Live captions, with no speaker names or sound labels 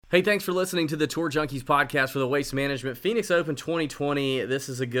Hey, thanks for listening to the Tour Junkies podcast for the Waste Management Phoenix Open 2020. This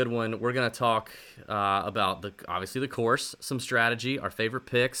is a good one. We're going to talk about, obviously, the course, some strategy, our favorite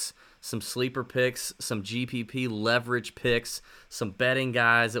picks, some sleeper picks, some GPP leverage picks, some betting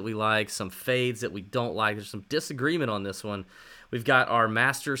guys that we like, some fades that we don't like. There's some disagreement on this one. We've got our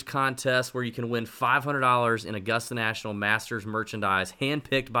Masters contest where you can win $500 in Augusta National Masters merchandise,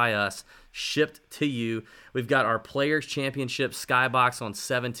 handpicked by us, shipped to you. We've got our Players Championship Skybox on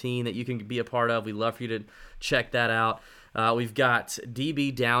 17 that you can be a part of. We'd love for you to check that out. We've got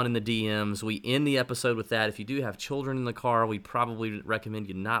DB down in the DMs. We end the episode with that. If you do have children in the car, we probably recommend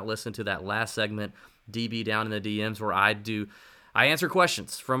you not listen to that last segment, DB down in the DMs, where I answer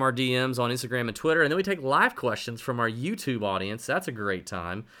questions from our DMs on Instagram and Twitter, and then we take live questions from our YouTube audience. That's a great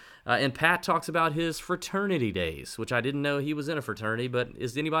time. And Pat talks about his fraternity days, which I didn't know he was in a fraternity, but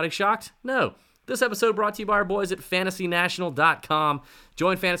is anybody shocked? No. This episode brought to you by our boys at FantasyNational.com.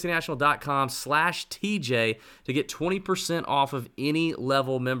 Join FantasyNational.com/TJ to get 20% off of any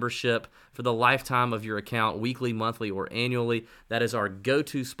level membership for the lifetime of your account, weekly, monthly, or annually. That is our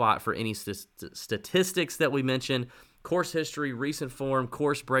go-to spot for any statistics that we mentioned. Course history, recent form,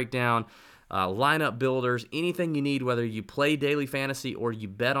 course breakdown, lineup builders, anything you need, whether you play daily fantasy or you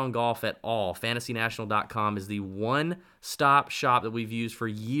bet on golf at all. FantasyNational.com is the one-stop shop that we've used for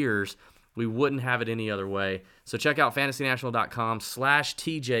years. We wouldn't have it any other way. So check out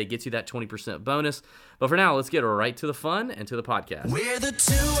FantasyNational.com/TJ. Gets you that 20% bonus. But for now, let's get right to the fun and to the podcast. We're the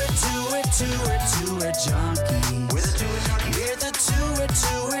Tour Junkies. We're the Tour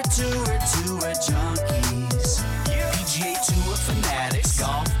Junkies. PGA Tour fanatics,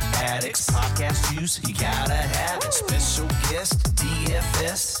 golf addicts, podcast juice, you gotta have it. Special guest,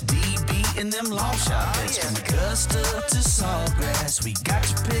 DFS, DB, and them long shot bets. From Augusta to Sawgrass, we got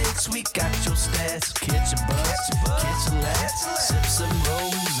your picks, we got your stats. Catch a buzz, catch a laugh, sip some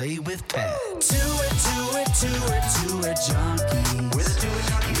rosé with Pat. Tour Junkies.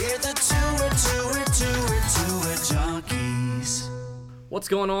 We're the Tour Junkies. What's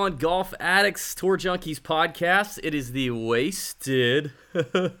going on, Golf Addicts, Tour Junkies podcast? It is the Wasted. You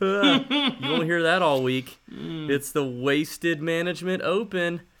won't hear that all week. It's the Wasted Management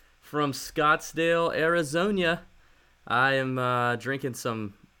Open from Scottsdale, Arizona. I am drinking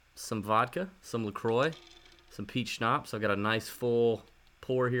some vodka, some LaCroix, some peach schnapps. I've got a nice full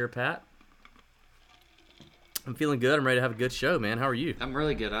pour here, Pat. I'm feeling good. I'm ready to have a good show, man. How are you? I'm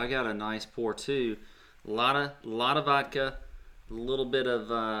really good. I got a nice pour too. A lot of vodka. A little bit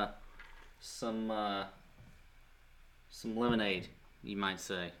of some lemonade, you might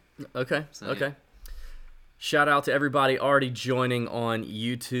say. Okay, So, okay. yeah. Shout out to everybody already joining on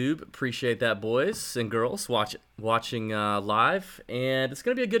YouTube. Appreciate that, boys and girls, watching live. And it's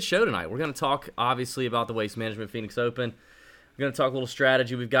going to be a good show tonight. We're going to talk, obviously, about the Waste Management Phoenix Open. We're going to talk a little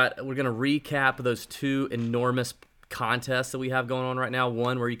strategy. We're going to recap those two enormous contests that we have going on right now.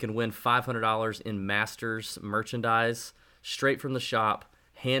 One where you can win $500 in Masters merchandise straight from the shop,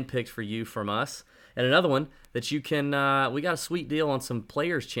 handpicked for you from us. And another one that you can, we got a sweet deal on some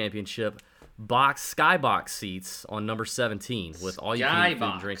Players Championship Skybox seats on number 17 with all you can eat food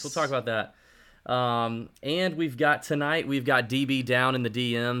and drinks. We'll talk about that. And we've got DB down in the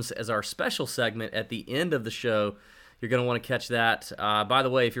DMs as our special segment at the end of the show. You're going to want to catch that. By the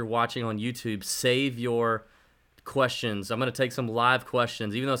way, if you're watching on YouTube, save your questions. I'm going to take some live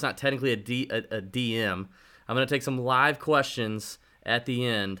questions, even though it's not technically a DM. I'm going to take some live questions at the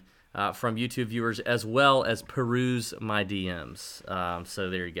end from YouTube viewers, as well as peruse my DMs. So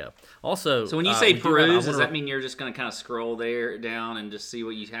there you go. Also, So when you say peruse, does that mean you're just going to kind of scroll there down and just see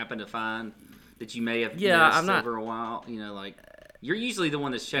what you happen to find that you may have missed over a while? You know, like you're usually the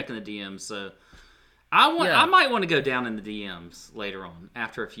one that's checking the DMs. So I might want to go down in the DMs later on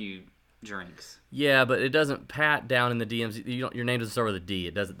after a few drinks. Yeah, but it doesn't pat down in the DMs. Your name doesn't start with a D.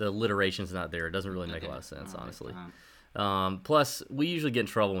 It doesn't. The alliteration's not there. It doesn't really make a lot of sense, honestly. Plus, we usually get in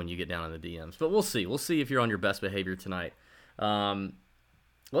trouble when you get down in the DMs. But we'll see. We'll see if you're on your best behavior tonight.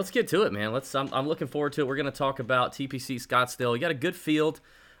 Let's get to it, man. I'm looking forward to it. We're going to talk about TPC Scottsdale. You got a good field,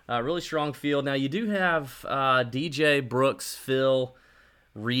 really strong field. Now, you do have DJ, Brooks, Phil,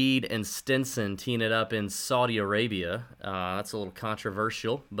 Reed, and Stenson teeing it up in Saudi Arabia. That's a little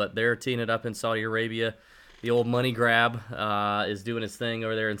controversial, but they're teeing it up in Saudi Arabia. The old money grab is doing its thing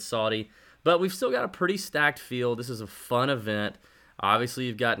over there in Saudi. But we've still got a pretty stacked field. This is a fun event. Obviously,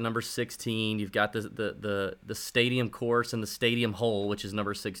 you've got number 16. You've got the stadium course and the stadium hole, which is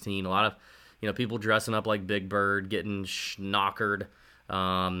number 16. A lot of people dressing up like Big Bird, getting schnockered.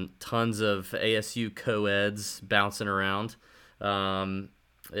 Tons of ASU co-eds bouncing around.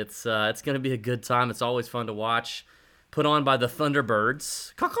 It's going to be a good time. It's always fun to watch. put on by the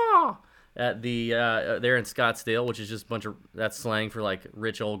Thunderbirds. Caw-caw! At the there in Scottsdale, which is just a bunch of that's slang for like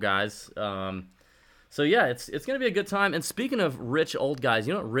rich old guys. So yeah, it's gonna be a good time. And speaking of rich old guys,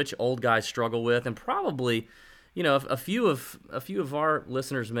 you know what rich old guys struggle with, and probably, you know, a few of our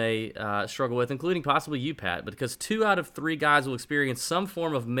listeners may struggle with, including possibly you, Pat, because 2 out of 3 guys will experience some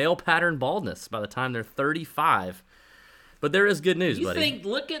form of male pattern baldness by the time they're 35. But there is good news, buddy.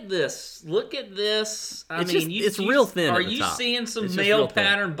 Look at this. It's real thin. Are you seeing some male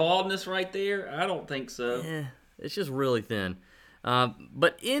pattern baldness right there? I don't think so. Yeah, it's just really thin.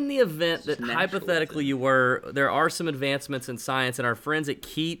 But in the event that hypothetically you were, there are some advancements in science, and our friends at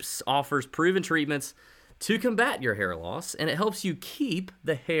Keeps offers proven treatments to combat your hair loss, and it helps you keep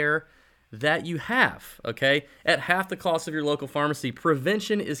the hair that you have, okay? At half the cost of your local pharmacy,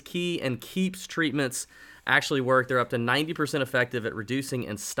 prevention is key, and Keeps treatments actually work. They're up to 90% effective at reducing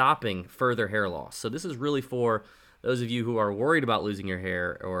and stopping further hair loss. So this is really for those of you who are worried about losing your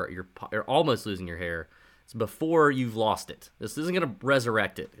hair, or you're almost losing your hair. It's before you've lost it. This isn't going to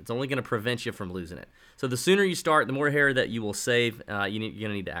resurrect it. It's only going to prevent you from losing it. So the sooner you start, the more hair that you will save. You're going to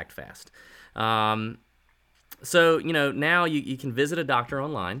need to act fast. So, you know, now you can visit a doctor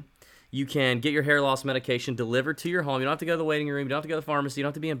online. You can get your hair loss medication delivered to your home. You don't have to go to the waiting room. You don't have to go to the pharmacy. You don't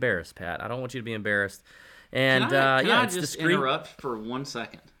have to be embarrassed, Pat. I don't want you to be embarrassed. And can I it's just discreet. interrupt for 1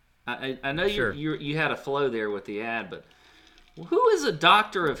 second? I know Sure. you had a flow there with the ad, but who is a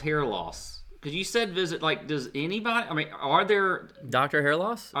doctor of hair loss? Because you said visit. Like, does anybody? I mean, are there Doctor hair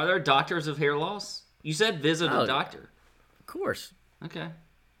loss? Are there doctors of hair loss? You said visit a doctor. Of course. Okay.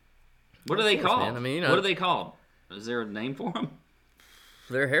 What are they called? Man. I mean, you know, what are they called? Is there a name for them?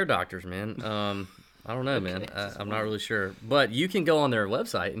 They're hair doctors, man. I don't know, man. I'm not really sure. But you can go on their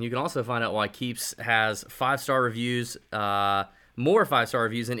website, and you can also find out why Keeps has 5-star reviews, more 5-star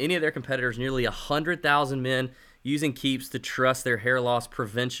reviews than any of their competitors. Nearly 100,000 men using Keeps to trust their hair loss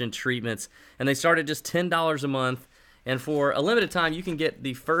prevention treatments. And they start at just $10 a month. And for a limited time, you can get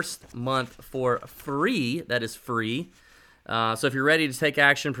the first month for free. That is free. So if you're ready to take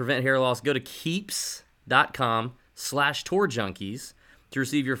action, prevent hair loss, go to keeps.com/tourjunkies to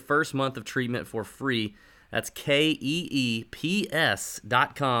receive your first month of treatment for free. That's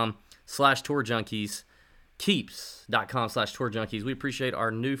KEEPS.com/tourjunkies. Keeps.com/tourjunkies. We appreciate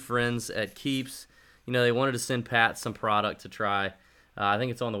our new friends at Keeps. You know, they wanted to send Pat some product to try. I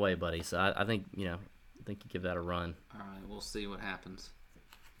think it's on the way, buddy. So I think, you give that a run. All right, we'll see what happens.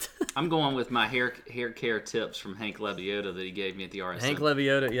 I'm going with my hair care tips from Hank Lebioda that he gave me at the RSM. Hank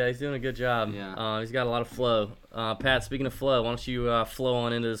Lebioda, yeah, he's doing a good job. Yeah. He's got a lot of flow. Pat, speaking of flow, why don't you flow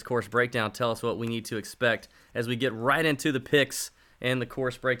on into this course breakdown? Tell us what we need to expect as we get right into the picks and the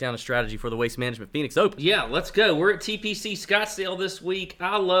course breakdown and strategy for the Waste Management Phoenix Open. Yeah, let's go. We're at TPC Scottsdale this week.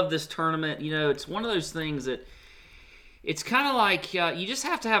 I love this tournament. You know, it's one of those things that it's kind of like you just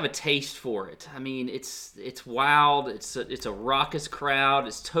have to have a taste for it. I mean, it's wild. It's a raucous crowd.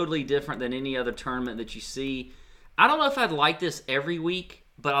 It's totally different than any other tournament that you see. I don't know if I'd like this every week,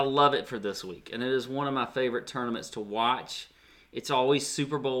 but I love it for this week. And it is one of my favorite tournaments to watch. It's always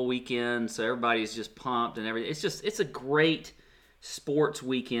Super Bowl weekend, so everybody's just pumped and everything. It's a great sports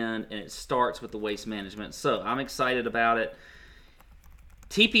weekend, and it starts with the Waste Management. So I'm excited about it.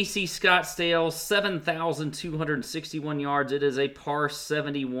 TPC Scottsdale, 7,261 yards. It is a par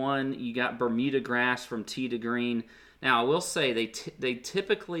 71. You got Bermuda grass from tee to green. Now, I will say they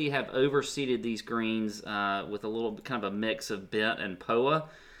typically have overseeded these greens with a little kind of a mix of bent and POA.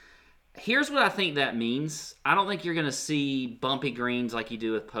 Here's what I think that means. I don't think you're going to see bumpy greens like you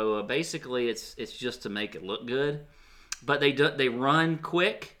do with POA. Basically, it's just to make it look good. But they run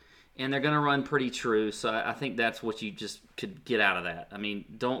quick. And they're going to run pretty true, so I think that's what you just could get out of that. I mean,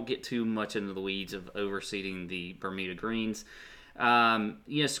 don't get too much into the weeds of overseeding the Bermuda greens.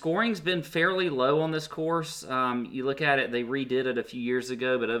 Scoring's been fairly low on this course. You look at it, they redid it a few years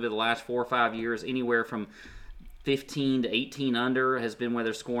ago, but over the last 4 or 5 years, anywhere from 15 to 18 under has been where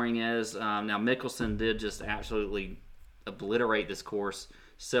their scoring is. Now, Mickelson did just absolutely obliterate this course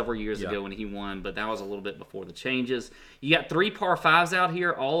several years ago when he won, but that was a little bit before the changes. You got 3 par 5s out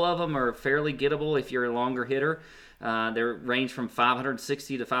here. All of them are fairly gettable if you're a longer hitter. They range from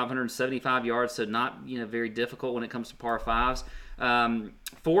 560 to 575 yards, so not very difficult when it comes to par 5s.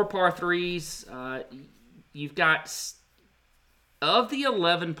 4 par 3s. You've got of the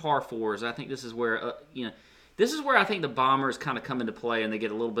 11 par 4s. I think this is where This is where I think the Bombers kind of come into play and they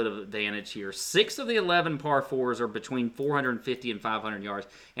get a little bit of advantage here. 6 of the 11 par 4s are between 450 and 500 yards,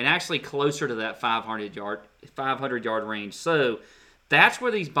 and actually closer to that 500-yard range. So that's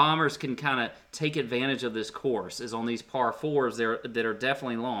where these Bombers can kind of take advantage of this course, is on these par 4s that are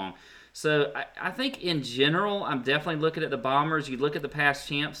definitely long. So I think in general, I'm definitely looking at the Bombers. You look at the past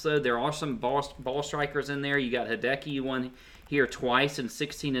champs, though, there are some ball strikers in there. You got Hideki, who won here twice in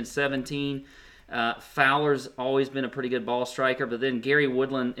 16 and 17. Fowler's always been a pretty good ball striker, but then Gary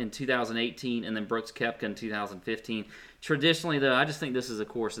Woodland in 2018 and then Brooks Koepka in 2015. Traditionally, though, I just think this is a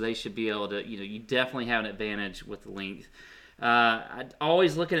course they should be able to, you definitely have an advantage with the length.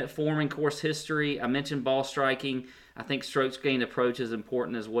 Always looking at form and course history. I mentioned ball striking. I think strokes gained approach is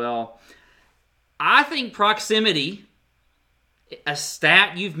important as well. I think proximity, a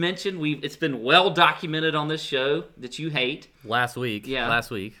stat you've mentioned, it's been well documented on this show that you hate. Last week.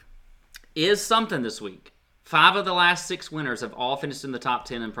 Is something this week. 5 of the last 6 winners have all finished in the top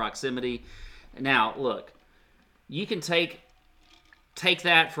 10 in proximity. Now, look, you can take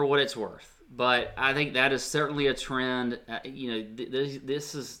that for what it's worth, but I think that is certainly a trend.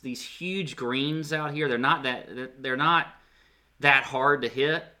 This is these huge greens out here. They're not that hard to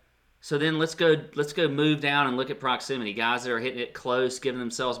hit. So then let's go move down and look at proximity. Guys that are hitting it close, giving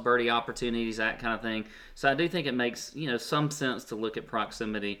themselves birdie opportunities, that kind of thing. So I do think it makes some sense to look at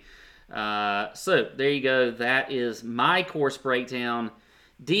proximity. So there you go. That is my course breakdown.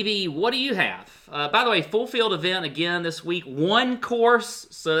 DB, what do you have? By the way, full field event again this week. 1 course,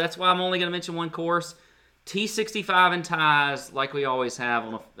 so that's why I'm only going to mention 1 course. T65 and ties, like we always have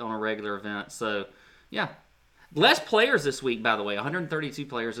on a regular event. So, yeah. Less players this week, by the way. 132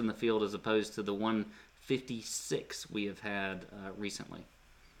 players in the field as opposed to the 156 we have had recently.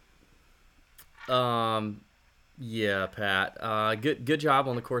 Yeah, Pat. Good job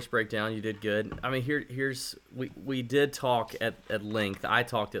on the course breakdown. You did good. I mean, we did talk at length. I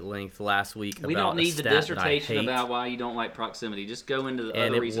talked at length last week about we don't need the dissertation about why you don't like proximity. Just go into the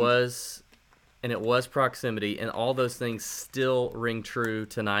other reasons. And it was proximity, and all those things still ring true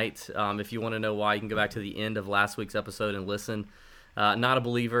tonight. If you want to know why, you can go back to the end of last week's episode and listen. Not a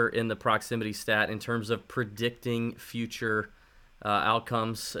believer in the proximity stat in terms of predicting future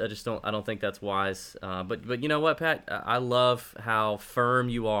outcomes. I don't think that's wise. But you know what, Pat? I love how firm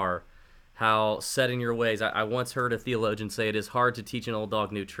you are, how set in your ways. I once heard a theologian say it is hard to teach an old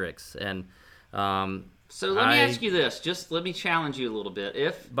dog new tricks. And so let me ask you this. Just let me challenge you a little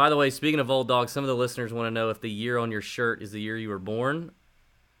bit. By the way, speaking of old dogs, some of the listeners want to know if the year on your shirt is the year you were born.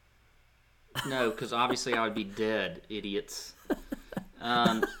 No, because obviously I would be dead, idiots.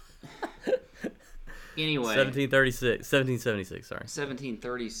 Anyway. 1776, sorry.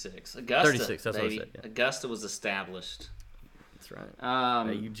 1736. Augusta, 36, that's baby. what I said. Yeah. Augusta was established. That's right.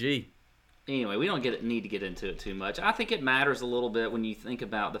 AUG. Anyway, we don't need to get into it too much. I think it matters a little bit when you think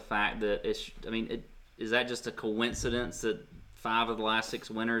about the fact that is that just a coincidence that 5 of the last 6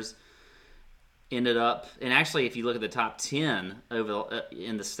 winners ended up, and actually if you look at the top 10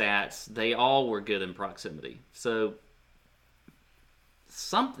 in the stats, they all were good in proximity. So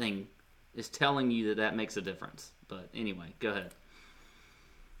something is telling you that makes a difference. But anyway, go ahead.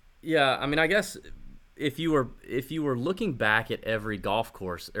 Yeah, I mean, I guess if you were looking back at every golf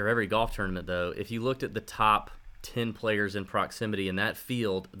course or every golf tournament, though, if you looked at the top 10 players in proximity in that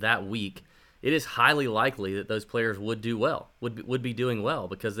field that week, it is highly likely that those players would do well, would be doing well,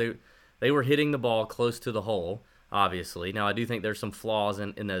 because they were hitting the ball close to the hole. Obviously, now I do think there's some flaws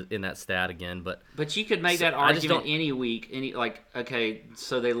in that stat again, but you could make that argument any week.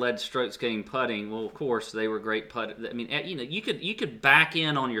 So they led strokes gained putting. Well, of course they were great putt. I mean, you could back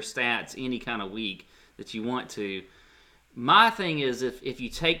in on your stats any kind of week that you want to. My thing is if you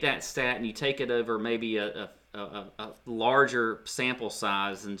take that stat and you take it over maybe a larger sample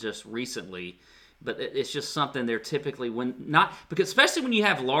size than just recently, but it's just something they're typically because especially when you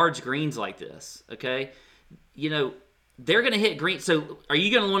have large greens like this, okay. They're going to hit green. So are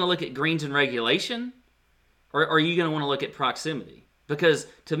you going to want to look at greens in regulation, or are you going to want to look at proximity? Because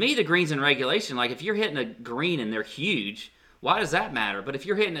to me, the greens in regulation, like if you're hitting a green and they're huge, why does that matter? But if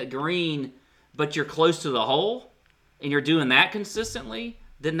you're hitting a green but you're close to the hole and you're doing that consistently,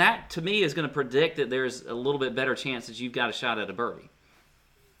 then that to me is going to predict that there's a little bit better chance that you've got a shot at a birdie.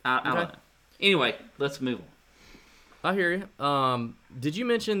 I don't know. Anyway, let's move on. I hear you. Did you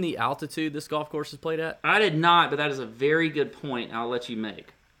mention the altitude this golf course is played at? I did not, but that is a very good point I'll let you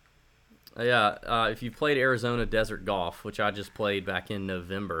make. Yeah, if you've played Arizona Desert Golf, which I just played back in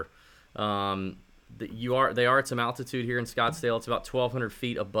November, they are at some altitude here in Scottsdale. It's about 1,200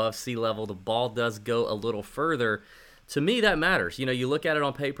 feet above sea level. The ball does go a little further. To me, that matters. You look at it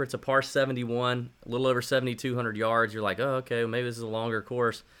on paper, it's a par 71, a little over 7,200 yards. You're like, oh, okay, well, maybe this is a longer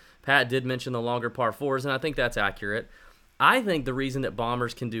course. Pat did mention the longer par 4s, and I think that's accurate. I think the reason that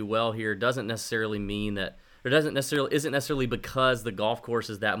Bombers can do well here isn't necessarily because the golf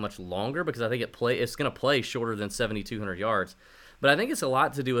course is that much longer, because I think it's going to play shorter than 7,200 yards. But I think it's a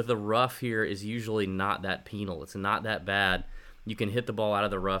lot to do with the rough here is usually not that penal. It's not that bad. You can hit the ball out of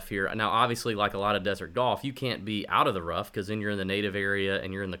the rough here. Now, obviously, like a lot of desert golf, you can't be out of the rough because then you're in the native area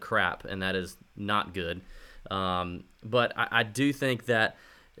and you're in the crap, and that is not good. But I do think that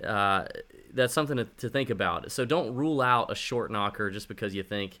that's something to think about. So don't rule out a short knocker just because you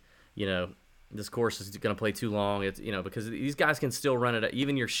think, this course is going to play too long. It's because these guys can still run it.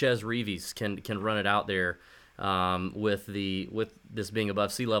 Even your Chez Reeves can run it out there with this being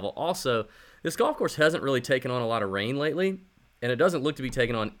above sea level. Also, this golf course hasn't really taken on a lot of rain lately, and it doesn't look to be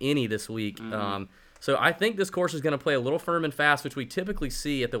taking on any this week. Mm-hmm. So I think this course is going to play a little firm and fast, which we typically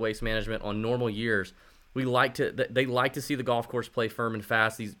see at the Waste Management on normal years. They like to see the golf course play firm and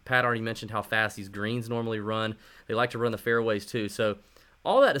fast. Pat already mentioned how fast these greens normally run. They like to run the fairways too. So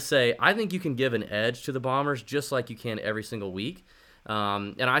all that to say, I think you can give an edge to the Bombers just like you can every single week.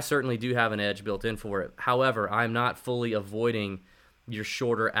 And I certainly do have an edge built in for it. However, I'm not fully avoiding your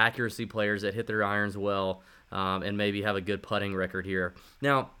shorter accuracy players that hit their irons well and maybe have a good putting record here.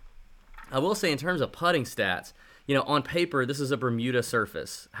 Now, I will say in terms of putting stats, on paper, this is a Bermuda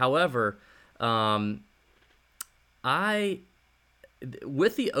surface. However,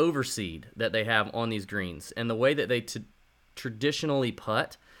 with the overseed that they have on these greens and the way that they traditionally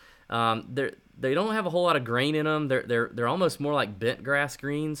putt, they don't have a whole lot of grain in them. They're almost more like bent grass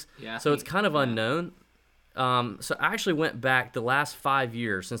greens. Yeah, so it's kind of unknown. So I actually went back the last 5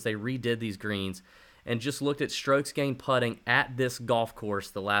 years since they redid these greens and just looked at strokes gained putting at this golf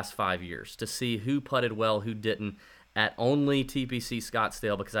course the last 5 years to see who putted well, who didn't at only TPC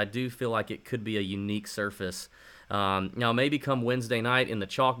Scottsdale, because I do feel like it could be a unique surface. Now, maybe come Wednesday night in the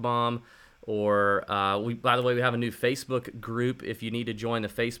Chalk Bomb, or by the way, we have a new Facebook group. If you need to join the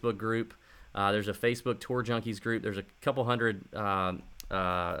Facebook group, there's a Facebook Tour Junkies group. There's a couple hundred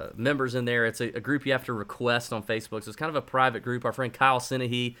members in there. It's a group you have to request on Facebook, so it's kind of a private group. Our friend Kyle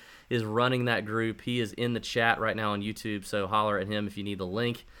Sinehy is running that group. He is in the chat right now on YouTube, so holler at him if you need the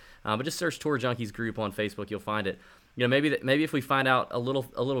link. But just search Tour Junkies group on Facebook, you'll find it. Maybe if we find out a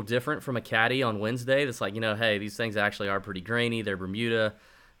little different from a caddy on Wednesday, that's like, hey, these things actually are pretty grainy. They're Bermuda.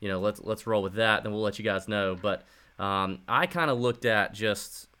 Let's roll with that. Then we'll let you guys know. But I kind of looked at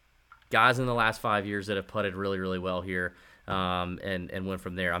just guys in the last 5 years that have putted really, really well here, and went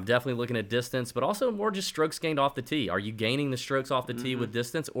from there. I'm definitely looking at distance, but also more just strokes gained off the tee. Are you gaining the strokes off the tee with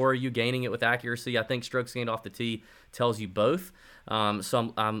distance, or are you gaining it with accuracy? I think strokes gained off the tee tells you both.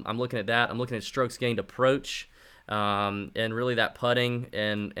 So I'm looking at that. I'm looking at strokes gained approach. And really that putting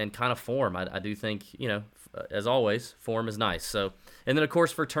and kind of form. I do think, as always, form is nice. So, and then of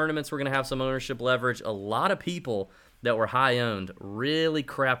course for tournaments, we're going to have some ownership leverage. A lot of people that were high owned really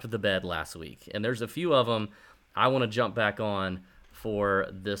crapped the bed last week. And there's a few of them I want to jump back on for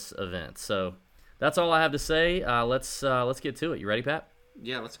this event. So that's all I have to say. Let's get to it. You ready, Pat?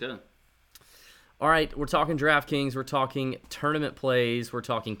 Yeah, let's go. All right, we're talking DraftKings, we're talking tournament plays, we're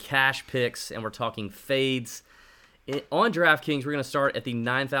talking cash picks, and we're talking fades. On DraftKings, we're going to start at the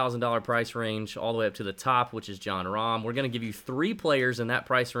 $9,000 price range all the way up to the top, which is Jon Rahm. We're going to give you 3 players in that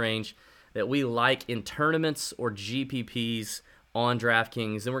price range that we like in tournaments or GPPs on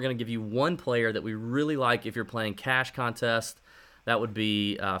DraftKings. Then we're going to give you 1 player that we really like if you're playing cash contest. That would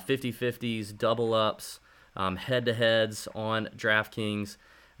be 50-50s, double-ups, head-to-heads on DraftKings.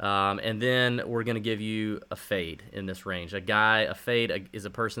 And then we're going to give you a fade in this range. A fade is a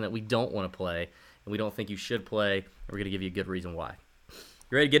person that we don't want to play, and we don't think you should play, and we're going to give you a good reason why.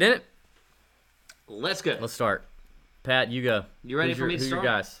 You ready to get in it? Let's go. Let's start. Pat, you go. You ready for me to start? Who's your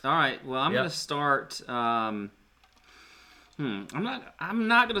guys? All right. Well, I'm going to start. I'm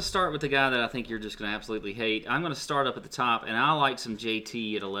not going to start with the guy that I think you're just going to absolutely hate. I'm going to start up at the top, and I like some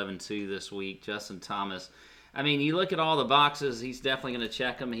JT at 11-2 this week, Justin Thomas. I mean, you look at all the boxes, he's definitely going to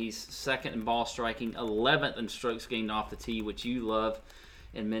check them. He's second in ball striking, 11th in strokes gained off the tee, which you love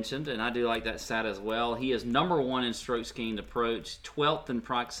and mentioned, and I do like that stat as well. He is number 1 in strokes gained approach, 12th in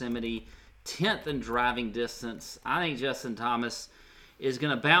proximity, 10th in driving distance. I think Justin Thomas is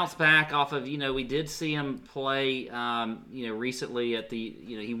going to bounce back off of, we did see him play, recently at the,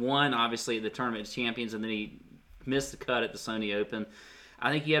 he won, obviously, at the Tournament of Champions, and then he missed the cut at the Sony Open.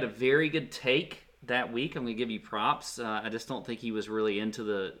 I think he had a very good take that week. I'm going to give you props. I just don't think he was really into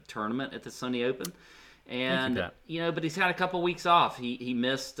the tournament at the Sony Open. And, but he's had a couple weeks off. He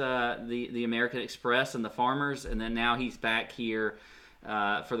missed the American Express and the Farmers, and then now he's back here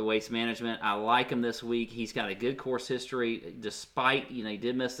for the Waste Management. I like him this week. He's got a good course history, despite, he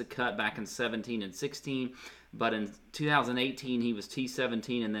did miss the cut back in 17 and 16, but in 2018 he was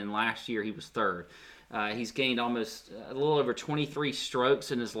T17, and then last year he was 3rd. He's gained almost a little over 23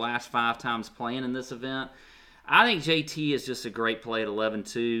 strokes in his last 5 times playing in this event. I think JT is just a great play at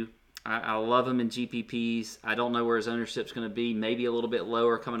 11-2. I love him in GPPs. I don't know where his ownership's going to be. Maybe a little bit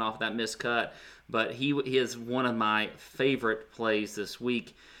lower coming off that missed cut. But he is one of my favorite plays this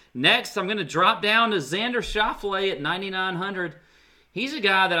week. Next, I'm going to drop down to Xander Schauffele at 9,900. He's a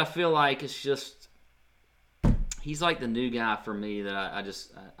guy that I feel like is just... He's like the new guy for me that I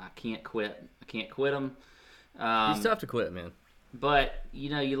can't quit. I can't quit him. He's tough to quit, man. But,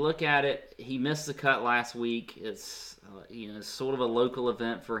 you look at it, he missed the cut last week. It's, sort of a local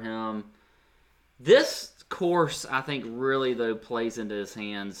event for him. This course, I think, really, though, plays into his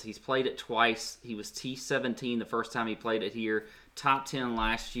hands. He's played it twice. He was T17 the first time he played it here. Top 10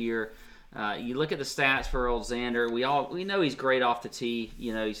 last year. You look at the stats for old Xander. We know he's great off the tee.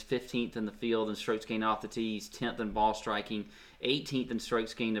 He's 15th in the field in strokes gained off the tee. He's 10th in ball striking, 18th in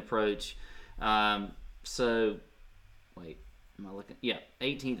strokes gained approach. Am I looking? Yeah,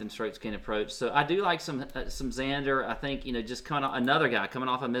 18th in strokes gained approach. So I do like some Xander. I think just kind of another guy coming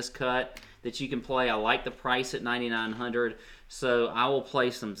off a miscut that you can play. I like the price at 9,900, so I will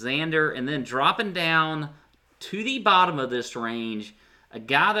play some Xander, and then dropping down to the bottom of this range, a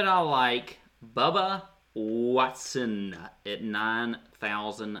guy that I like, Bubba Watson at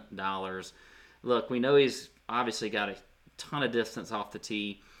 $9,000. Look, we know he's obviously got a ton of distance off the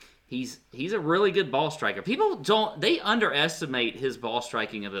tee. He's a really good ball striker. People they underestimate his ball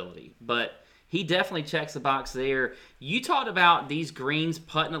striking ability, but he definitely checks the box there. You talked about these greens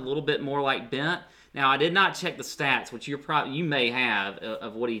putting a little bit more like bent. Now, I did not check the stats, which you may have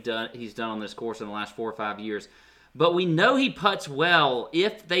of what he's done on this course in the last 4 or 5 years. But we know he putts well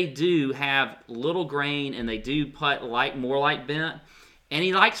if they do have little grain and they do putt more like bent. And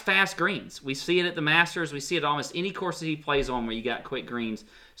he likes fast greens. We see it at the Masters. We see it almost any course that he plays on where you got quick greens.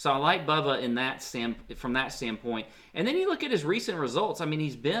 So I like Bubba from that standpoint. And then you look at his recent results. I mean,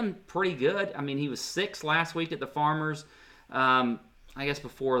 he's been pretty good. I mean, he was 6th last week at the Farmers. I guess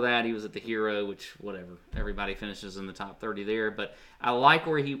before that he was at the Hero, which whatever. Everybody finishes in the top 30 there. But I like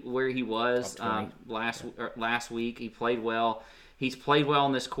where he was last week. He played well. He's played well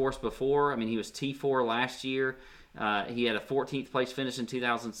on this course before. I mean, he was T4 last year. He had a 14th place finish in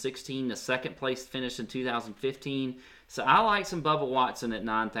 2016, the 2nd place finish in 2015. So I like some Bubba Watson at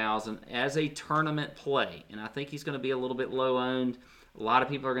 9,000 as a tournament play, and I think he's going to be a little bit low owned. A lot of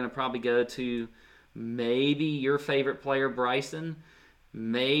people are going to probably go to maybe your favorite player, Bryson,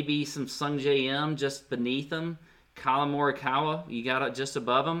 maybe some Sungjae Im just beneath him, Colin Morikawa, you got it just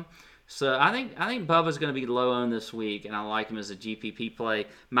above him. So I think Bubba's going to be low owned this week, and I like him as a GPP play.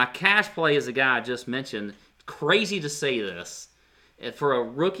 My cash play is a guy I just mentioned. Crazy to say this for a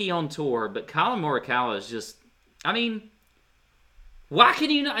rookie on tour, but Colin Morikawa is just, I mean, why can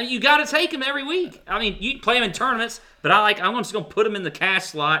you not? You got to take him every week. I mean, you can play him in tournaments, but I'm just going to put him in the cash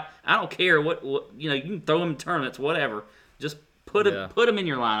slot. I don't care what you can throw him in tournaments, whatever. Just put him in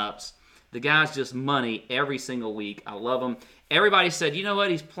your lineups. The guy's just money every single week. I love him. Everybody said, you know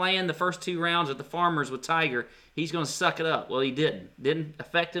what? He's playing the first 2 rounds at the Farmers with Tiger. He's going to suck it up. Well, he didn't. Didn't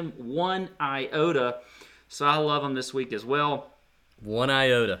affect him one iota. So I love him this week as well. 1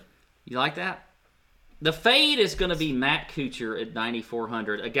 iota. You like that? The fade is going to be Matt Kuchar at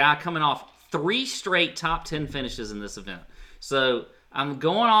 9,400, a guy coming off 3 straight top 10 finishes in this event. So I'm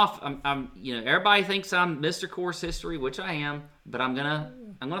going off. Everybody thinks I'm Mr. Course History, which I am, but I'm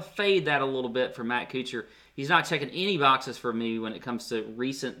gonna fade that a little bit for Matt Kuchar. He's not checking any boxes for me when it comes to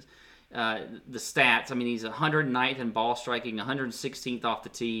recent the stats. I mean, he's 109th in ball striking, 116th off the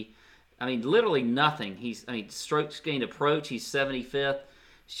tee. I mean, literally nothing. Strokes gained approach, he's 75th.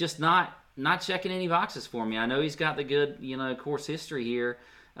 It's just not checking any boxes for me. I know he's got the good, course history here.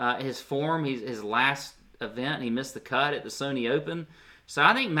 His form, his last event, he missed the cut at the Sony Open. So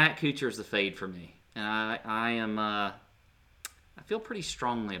I think Matt Kuchar is the fade for me. And I feel pretty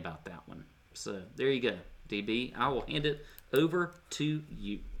strongly about that one. So there you go, DB. I will hand it over to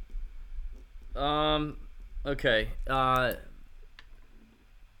you. Okay.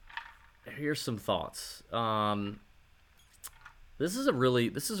 Here's some thoughts. This is a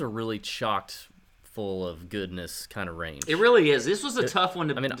really chocked full of goodness kind of range. It really is. This was a tough one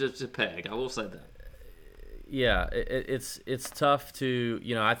to peg. I will say that. Yeah, it's tough to,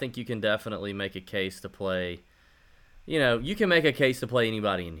 I think you can definitely make a case to play. You can make a case to play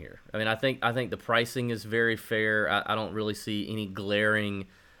anybody in here. I mean, I think the pricing is very fair. I don't really see any glaring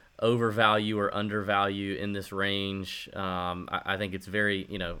overvalue or undervalue in this range. I think it's very,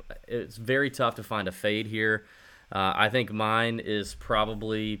 it's very tough to find a fade here. I think mine is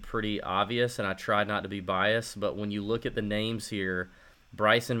probably pretty obvious, and I tried not to be biased, but when you look at the names here,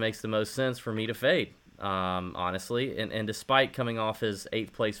 Bryson makes the most sense for me to fade. honestly. And despite coming off his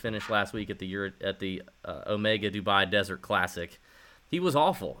 8th place finish last week at the Omega Dubai Desert Classic, he was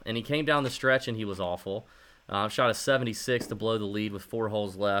awful. And he came down the stretch and he was awful. Shot a 76 to blow the lead with 4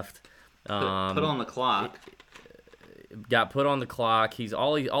 holes left. Put on the clock. Got put on the clock. He's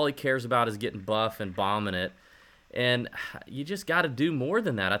all he cares about is getting buff and bombing it. And you just got to do more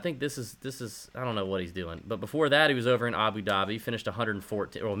than that. I think this is I don't know what he's doing. But before that, he was over in Abu Dhabi, finished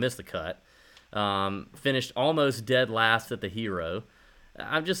 114, or missed the cut. Finished almost dead last at the Hero.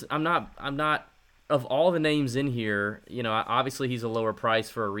 I'm not of all the names in here. You know, obviously he's a lower price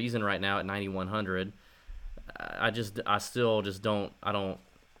for a reason right now at 9,100. I still just don't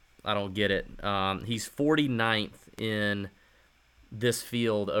get it. He's 49th in this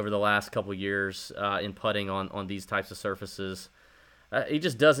field over the last couple years in putting on these types of surfaces. He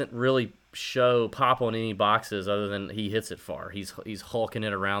just doesn't really pop on any boxes other than he hits it far. He's hulking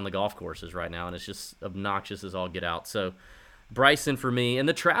it around the golf courses right now, and it's just obnoxious as all get out. So Bryson for me, and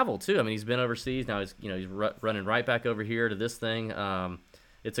the travel too. I mean, he's been overseas now. He's running right back over here to this thing.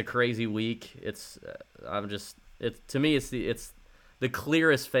 It's a crazy week. To me it's the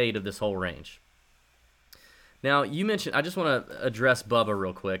clearest fade of this whole range. Now, you mentioned, I just want to address Bubba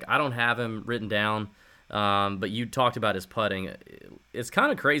real quick. I don't have him written down, but you talked about his putting. It's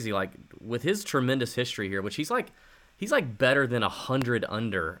kind of crazy, like, with his tremendous history here, which he's like better than 100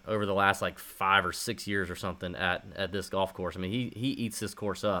 under over the last, 5 or 6 years or something at this golf course. I mean, he eats this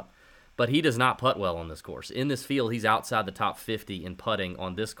course up, but he does not putt well on this course. In this field, he's outside the top 50 in putting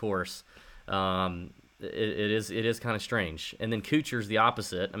on this course. It is kind of strange. And then Kuchar's the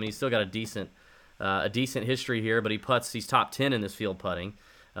opposite. I mean, he's still got a decent history here, but he's top 10 in this field putting,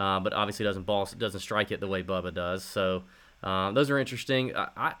 but obviously doesn't strike it the way Bubba does. So those are interesting.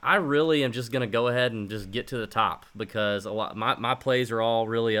 I really am just going to go ahead and just get to the top because my plays are all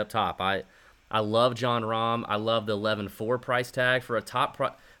really up top. I love Jon Rahm. I love the 11.4 price tag for a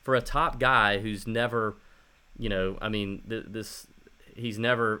top guy who's never, I mean,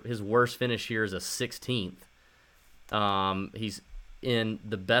 his worst finish here is a 16th. He's in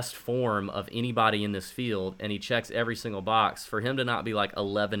the best form of anybody in this field, and he checks every single box. For him to not be like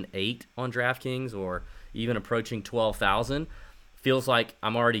 11.8 on DraftKings or even approaching 12,000 feels like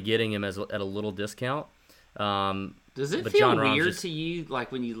I'm already getting him at a little discount. Does it feel weird to you,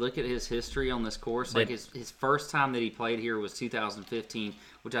 like when you look at his history on this course? Like his first time that he played here was 2015,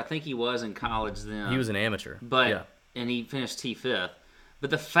 which I think he was in college then. He was an amateur, and he finished T5th.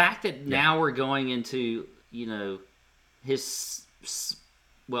 But the fact that now we're going into his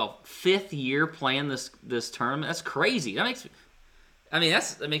 5th year playing this tournament, that's crazy. That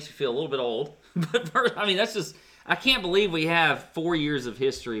makes me feel a little bit old. But that's just, I can't believe we have 4 years of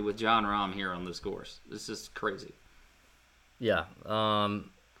history with Jon Rahm here on this course. It's just crazy. Yeah. I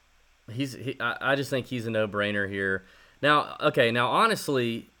just think he's a no-brainer here. Now,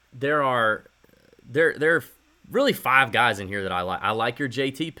 honestly, there are really 5 guys in here that I like. I like your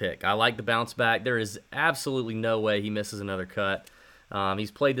JT pick. I like the bounce back. There is absolutely no way he misses another cut.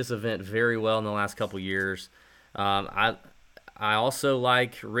 He's played this event very well in the last couple years. I also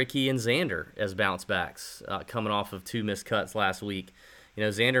like Ricky and Xander as bounce backs coming off of 2 missed cuts last week.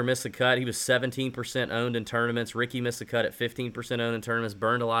 Xander missed the cut. He was 17% owned in tournaments. Ricky missed the cut at 15% owned in tournaments,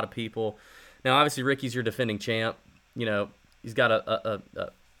 burned a lot of people. Now, obviously, Ricky's your defending champ. He's got a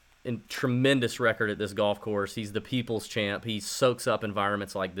tremendous record at this golf course. He's the people's champ. He soaks up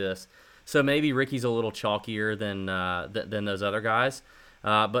environments like this. So maybe Ricky's a little chalkier than those other guys.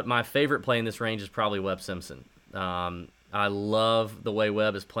 But my favorite play in this range is probably Webb Simpson. I love the way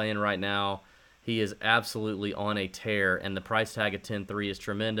Webb is playing right now. He is absolutely on a tear, and the price tag of 10.3 is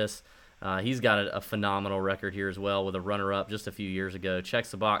tremendous. He's got a phenomenal record here as well with a runner-up just a few years ago. Checks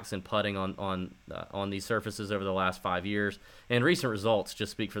the box in putting on these surfaces over the last 5 years. And recent results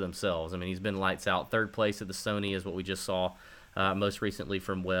just speak for themselves. I mean, he's been lights out. 3rd place at the Sony is what we just saw most recently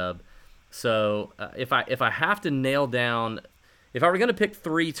from Webb. So if I have to nail down, if I were going to pick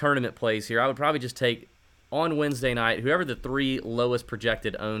 3 tournament plays here, I would probably just take on Wednesday night whoever the 3 lowest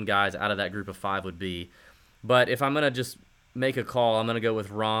projected owned guys out of that group of 5 would be. But if I'm going to just make a call, I'm going to go with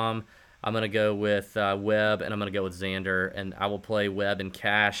Rahm. I'm going to go with Webb, and I'm going to go with Xander, and I will play Webb in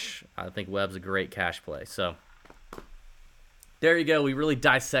cash. I think Webb's a great cash play. So there you go. We really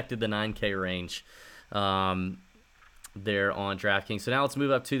dissected the 9K range there on DraftKings. So now let's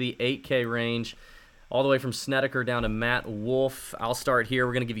move up to the 8K range, all the way from Snedeker down to Matt Wolff. I'll start here.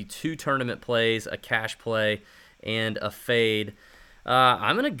 We're going to give you 2 tournament plays, a cash play, and a fade.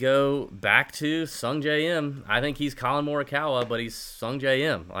 I'm going to go back to Sungjae Im. I think he's Colin Morikawa, but he's Sungjae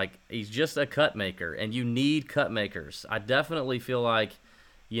Im. Like, he's just a cut maker, and you need cut makers. I definitely feel like,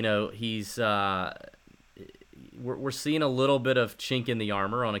 he's we're seeing a little bit of chink in the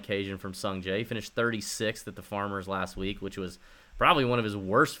armor on occasion from Sung Jae. He finished 36th at the Farmers last week, which was probably one of his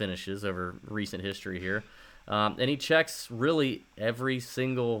worst finishes over recent history here. And he checks really every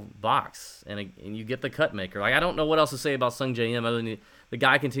single box, and you get the cut maker. Like, I don't know what else to say about Sung Jae Im other than the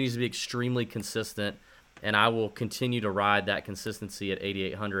guy continues to be extremely consistent, and I will continue to ride that consistency at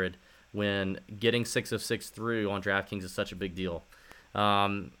 8,800 when getting 6 of 6 through on DraftKings is such a big deal.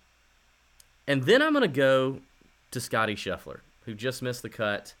 And then I'm going to go to Scotty Scheffler, who just missed the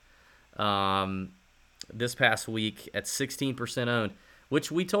cut this past week at 16% owned, which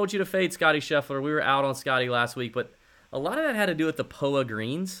we told you to fade Scotty Scheffler. We were out on Scotty last week, but a lot of that had to do with the POA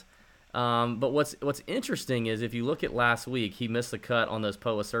greens. But what's interesting is if you look at last week, he missed the cut on those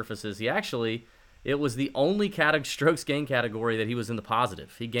POA surfaces. It was the only strokes gain category that he was in the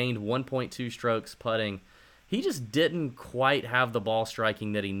positive. He gained 1.2 strokes putting. He just didn't quite have the ball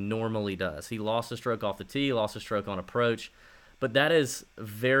striking that he normally does. He lost a stroke off the tee, lost a stroke on approach, but that is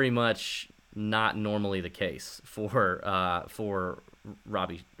very much not normally the case for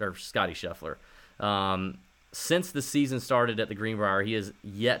Scotty Scheffler. Since the season started at the Greenbrier, he has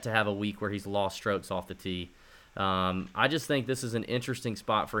yet to have a week where he's lost strokes off the tee. I just think this is an interesting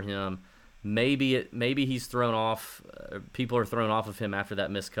spot for him. Maybe he's thrown off. People are thrown off of him after that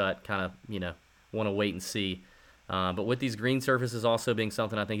miscut. Kind of, want to wait and see. But with these green surfaces also being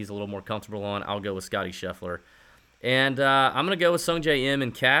something I think he's a little more comfortable on, I'll go with Scotty Scheffler. And I'm going to go with Sung Jae Im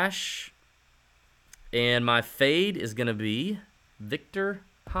in cash. And my fade is going to be Viktor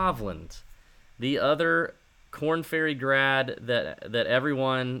Hovland, the other Korn Ferry grad that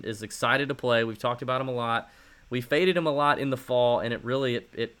everyone is excited to play. We've talked about him a lot. We faded him a lot in the fall, and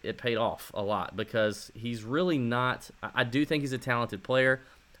it paid off a lot because he's really not – I do think he's a talented player.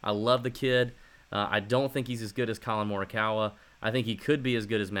 I love the kid. I don't think he's as good as Colin Morikawa. I think he could be as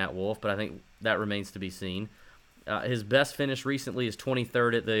good as Matt Wolff, but I think that remains to be seen. His best finish recently is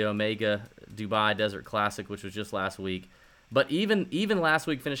 23rd at the Omega Dubai Desert Classic, which was just last week. But even last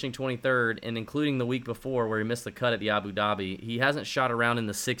week finishing 23rd and including the week before where he missed the cut at the Abu Dhabi, he hasn't shot around in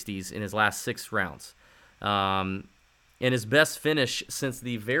the 60s in his last 6 rounds. And his best finish since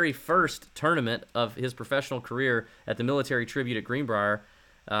the very first tournament of his professional career at the Military Tribute at Greenbrier,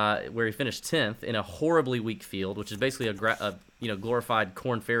 where he finished 10th in a horribly weak field, which is basically a glorified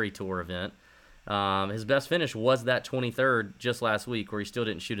Korn Ferry Tour event. His best finish was that 23rd just last week where he still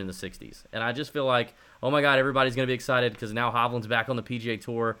didn't shoot in the 60s. And I just feel like, oh my God, everybody's going to be excited because now Hovland's back on the PGA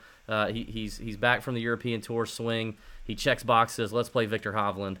Tour. He's back from the European Tour swing. He checks boxes. Let's play Viktor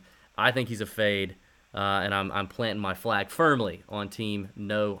Hovland. I think he's a fade, and I'm planting my flag firmly on team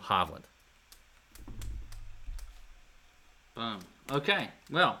no Hovland. Okay,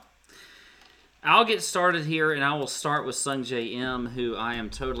 well, I'll get started here, and I will start with Sung Jae Im, who I am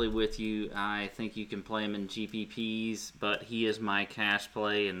totally with you. I think you can play him in GPPs, but he is my cash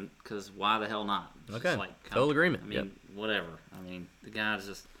play, and because why the hell not? Okay, total agreement. I mean, whatever. I mean, the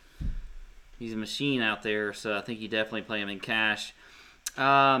guy's he's a machine out there, so I think you definitely play him in cash.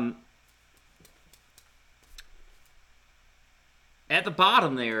 At the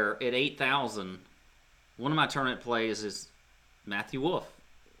bottom there, at 8,000, one of my tournament plays is Matthew Wolff.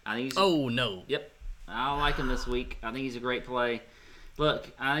 I think no. Yep. I like him this week. I think he's a great play. Look,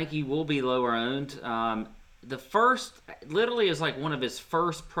 I think he will be lower owned. The first, literally is like one of his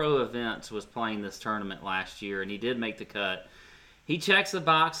first pro events was playing this tournament last year, and he did make the cut. He checks the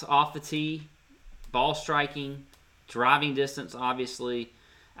box off the tee, ball striking, driving distance, obviously.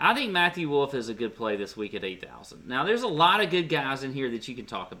 I think Matthew Wolff is a good play this week at 8,000. Now, there's a lot of good guys in here that you can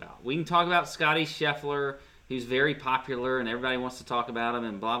talk about. We can talk about Scotty Scheffler, who's very popular and everybody wants to talk about him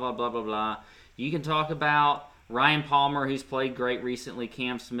and blah, blah, blah, blah, blah. You can talk about Ryan Palmer, who's played great recently,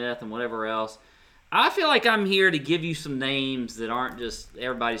 Cam Smith, and whatever else. I feel like I'm here to give you some names that aren't just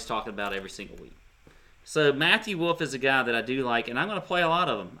everybody's talking about every single week. So Matthew Wolff is a guy that I do like, and I'm going to play a lot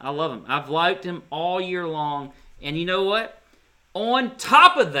of him. I love him. I've liked him all year long. And you know what? On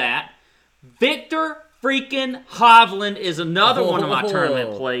top of that, Viktor freaking Hovland is another one of my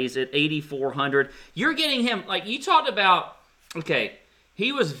tournament plays at 8,400. You're getting him, like you talked about, okay,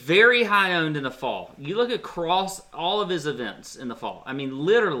 he was very high owned in the fall. You look across all of his events in the fall. I mean,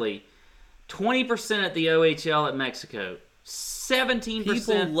 literally 20% at the OHL at Mexico, 17%.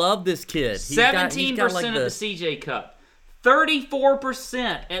 People love this kid. 17% at the CJ Cup,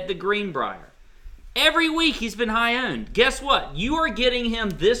 34% at the Greenbrier. Every week he's been high owned. Guess what? You are getting him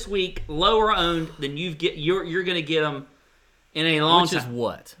this week lower owned than you're going to get him in a long time.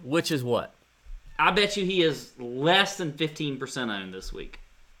 Which is what? I bet you he is less than 15% owned this week.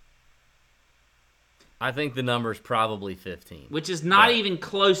 I think the number's probably 15. Which is not even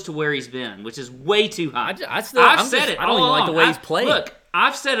close to where he's been, which is way too high. I've said it all along. I don't even like the way he's playing. Look,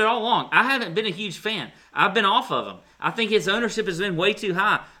 I've said it all along. I haven't been a huge fan. I've been off of him. I think his ownership has been way too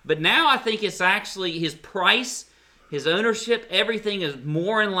high. But now I think it's actually his price, his ownership, everything is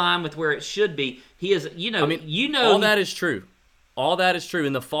more in line with where it should be. He is, all that is true. All that is true.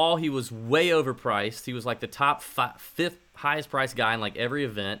 In the fall, he was way overpriced. He was like the top fifth highest priced guy in like every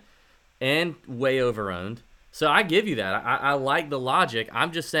event, and way overowned. So I give you that. I like the logic.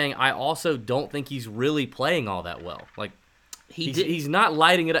 I'm just saying I also don't think he's really playing all that well. Like he's not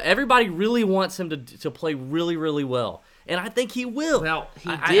lighting it up. Everybody really wants him to play really, really well. And I think he will. Well, he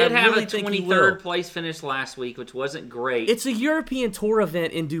did have a 23rd place finish last week, which wasn't great. It's a European Tour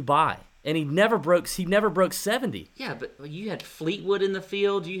event in Dubai, and he never broke 70. Yeah, but you had Fleetwood in the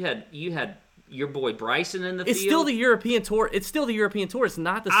field. You had your boy Bryson in the field. It's still the European Tour. It's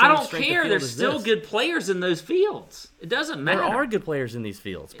not the same. I don't care. There's still good players in those fields. It doesn't matter. There are good players in these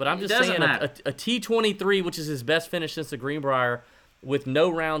fields, but I'm just saying a T23, which is his best finish since the Greenbrier, with no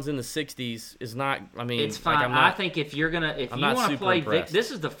rounds in the 60s, is not. I mean, it's fine. I think if you want to play Victor,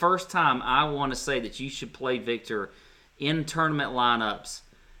 this is the first time I want to say that you should play Victor in tournament lineups.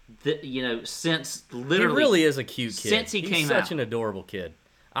 Since literally, he really is a cute kid. Since he came out, he's such an adorable kid.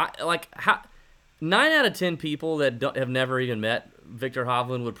 9 out of 10 people that have never even met Victor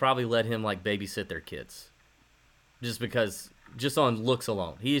Hovland would probably let him like babysit their kids, just on looks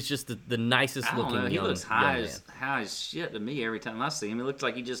alone. He is just the nicest looking young man. He looks high as shit to me every time I see him. He looks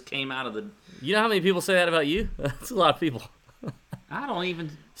like he just came out of the. You know how many people say that about you? That's a lot of people. I don't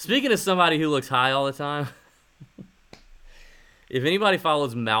even. Speaking of somebody who looks high all the time, if anybody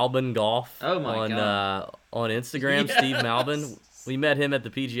follows Malbon Golf on Instagram, yes. Steve Malbon, we met him at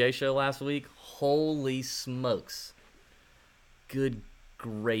the PGA show last week. Holy smokes. Good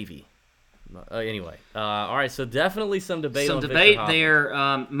gravy. Anyway, all right, so definitely some debate on Victor Hovland.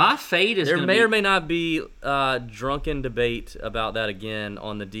 There. My fate is there may or may not be drunken debate about that again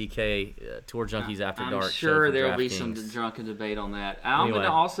on the DK Tour Junkies After Dark. I'm sure there will be some drunken debate on that. I'm going to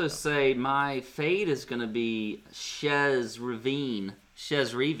also say my fate is going to be Chez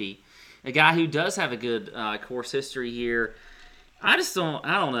Reavie, a guy who does have a good course history here. I don't know.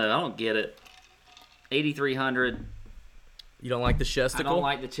 I don't get it. 8,300. You don't like the chesticle? I don't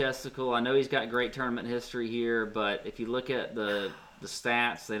like the chesticle. I know he's got great tournament history here, but if you look at the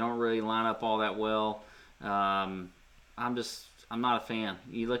stats, they don't really line up all that well. I'm not a fan.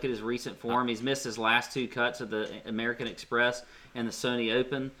 You look at his recent form; he's missed his last 2 cuts of the American Express and the Sony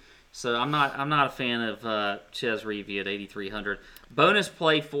Open. So I'm not a fan of Chez Reavie at 8,300. Bonus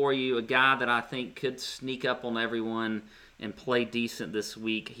play for you, a guy that I think could sneak up on everyone and play decent this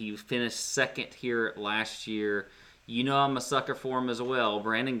week. He finished second here last year. You know I'm a sucker for him as well.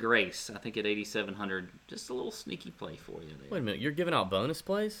 Brandon Grace, I think at 8,700. Just a little sneaky play for you there. Wait a minute, you're giving out bonus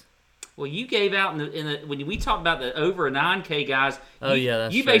plays? Well, you gave out when we talked about the over a 9K guys. That's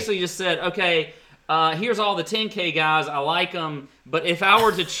you true. Basically just said, okay, here's all the 10K guys. I like them, but if I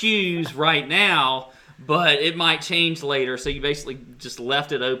were to choose right now, but it might change later. So you basically just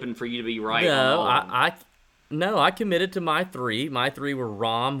left it open for you to be right. No, I committed to my 3. My 3 were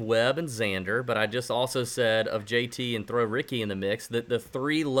Rahm, Webb, and Xander, but I just also said of JT and throw Ricky in the mix that the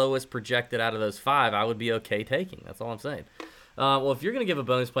 3 lowest projected out of those 5 I would be okay taking. That's all I'm saying. Well, if you're going to give a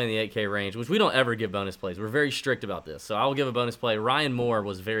bonus play in the 8K range, which we don't ever give bonus plays, we're very strict about this, so I will give a bonus play. Ryan Moore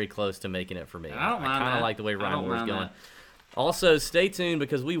was very close to making it for me. I kind of like the way Ryan Moore's going. Also, stay tuned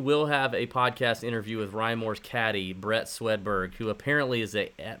because we will have a podcast interview with Ryan Moore's caddy, Brett Swedberg, who apparently is a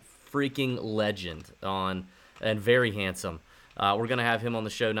freaking legend and very handsome. We're going to have him on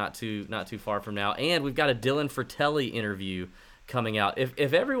the show not too far from now. And we've got a Dylan Fratelli interview coming out.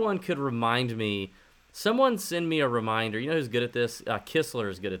 If everyone could remind me, someone send me a reminder. You know who's good at this?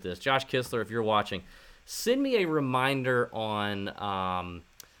 Kistler is good at this. Josh Kistler, if you're watching, send me a reminder on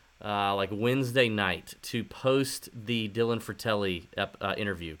like Wednesday night to post the Dylan Fratelli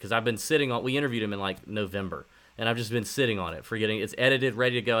interview. Because I've been sitting on, we interviewed him in like November. And I've just been sitting on it, forgetting it's edited,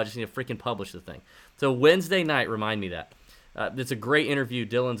 ready to go. I just need to freaking publish the thing. So Wednesday night, remind me that. It's a great interview.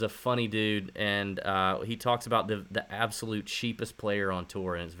 Dylan's a funny dude, and he talks about the absolute cheapest player on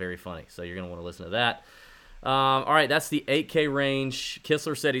tour, and it's very funny. So you're going to want to listen to that. All right, that's the 8K range.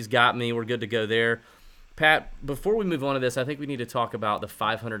 Kistler said he's got me. We're good to go there. Pat, before we move on to this, I think we need to talk about the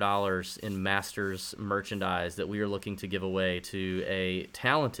 $500 in Masters merchandise that we are looking to give away to a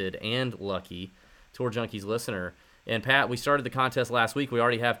talented and lucky Tour Junkies listener. And Pat, we started the contest last week. We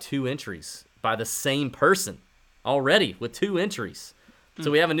already have 2 entries by the same person already with 2 entries. So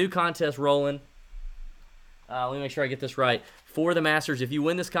we have a new contest rolling. Let me make sure I get this right. For the Masters, if you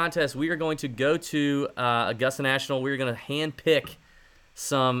win this contest, we are going to go to Augusta National. We're going to hand pick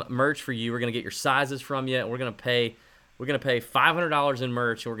some merch for you. We're going to get your sizes from you, and we're going to pay $500 in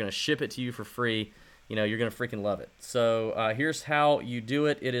merch, and we're going to ship it to you for free. You know, you're going to freaking love it. So here's how you do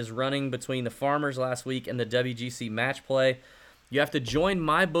it. It is running between the Farmers last week and the WGC Match Play. You have to join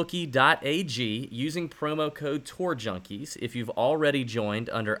mybookie.ag using promo code TourJunkies. If you've already joined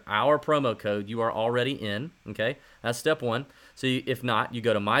under our promo code, you are already in, okay? That's step one. So if not, you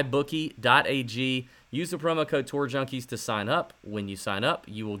go to mybookie.ag, use the promo code TourJunkies to sign up. When you sign up,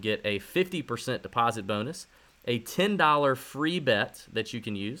 you will get a 50% deposit bonus, a $10 free bet that you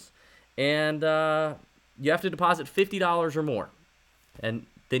can use, and you have to deposit $50 or more. And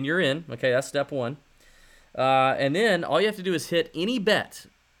then you're in, okay? That's step one. And then all you have to do is hit any bet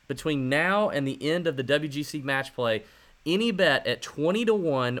between now and the end of the WGC Match Play, any bet at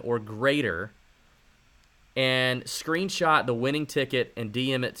 20-1 or greater, and screenshot the winning ticket and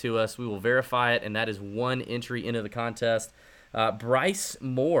DM it to us. We will verify it, and that is one entry into the contest. Bryce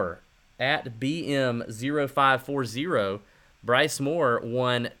Moore at BM0540. Bryce Moore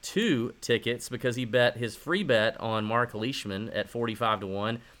won 2 tickets because he bet his free bet on Mark Leishman at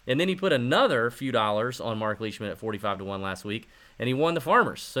 45-1, and then he put another few dollars on Mark Leishman at 45-1 last week, and he won the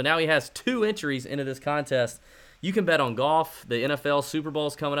Farmers. So now he has 2 entries into this contest. You can bet on golf. The NFL Super Bowl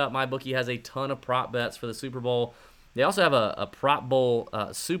is coming up. MyBookie has a ton of prop bets for the Super Bowl. They also have a prop bowl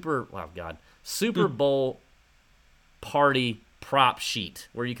Super Bowl party prop sheet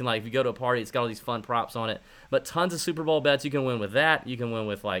where you can, like, if you go to a party, it's got all these fun props on it. But tons of Super Bowl bets. You can win with that. You can win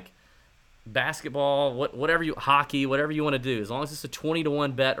with, like, basketball, hockey, whatever you want to do. As long as it's a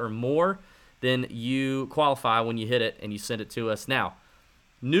 20-1 bet or more, then you qualify when you hit it and you send it to us. Now,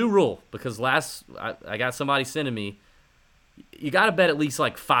 new rule, because I got somebody sending me, you got to bet at least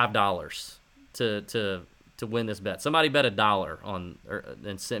like $5 to win this bet. Somebody bet $1 on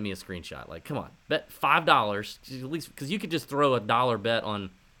and sent me a screenshot. Like, come on, bet $5 at least, because you could just throw $1 bet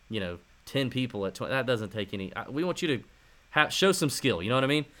on 10 people at 20. That doesn't take any. We want you to show some skill. You know what I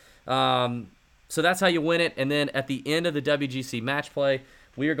mean? So that's how you win it. And then at the end of the WGC Match Play,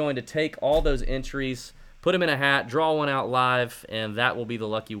 we are going to take all those entries, put them in a hat, draw one out live, and that will be the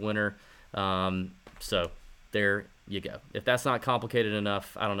lucky winner. So there you go. If that's not complicated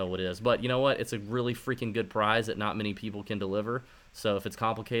enough, I don't know what is. But you know what? It's a really freaking good prize that not many people can deliver. So if it's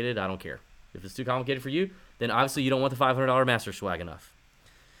complicated, I don't care. If it's too complicated for you, then obviously you don't want the $500 Master Swag enough.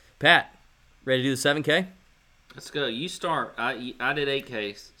 Pat, ready to do the 7K? Let's go. You start. I did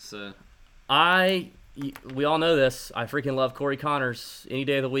 8K, so. We all know this. I freaking love Corey Conners any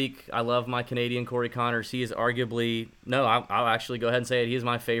day of the week. I love my Canadian Corey Conners. He is arguably, I'll actually go ahead and say it. He is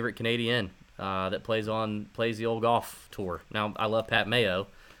my favorite Canadian that plays the old golf tour. Now, I love Pat Mayo,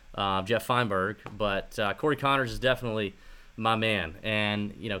 Jeff Feinberg, but Corey Conners is definitely my man.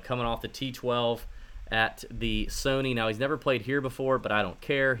 And, coming off the T12 at the Sony. Now, he's never played here before, but I don't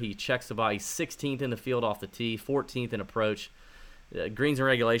care. He checks the ball. He's 16th in the field off the tee, 14th in approach. Greens and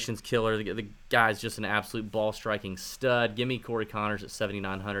regulations killer. The guy's just an absolute ball-striking stud. Give me Corey Conners at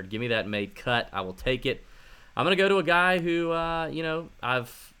 7,900. Give me that made cut. I will take it. I'm going to go to a guy who,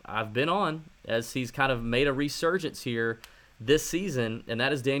 I've been on as he's kind of made a resurgence here this season, and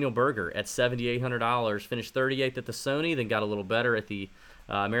that is Daniel Berger at $7,800. Finished 38th at the Sony, then got a little better at the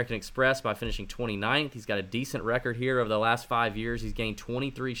American Express by finishing 29th. He's got a decent record here over the last 5 years. He's gained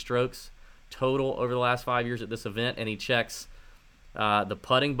 23 strokes total over the last 5 years at this event, and he checks the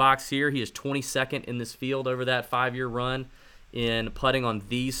putting box here. He is 22nd in this field over that 5-year run in putting on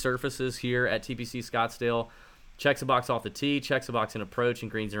these surfaces here at TPC Scottsdale. Checks a box off the tee, checks a box in approach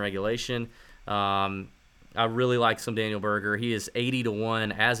and greens and regulation. I really like some Daniel Berger. He is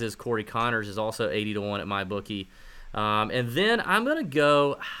 80-1, as is Corey Conners, is also 80-1 at MyBookie. And then I'm going to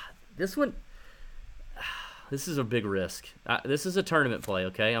go this one. This is a big risk. This is a tournament play,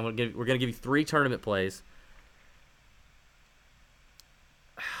 okay? We're going to give you 3 tournament plays.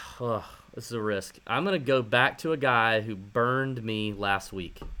 This is a risk. I'm going to go back to a guy who burned me last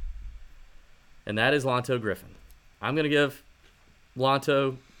week, and that is Lanto Griffin. I'm going to give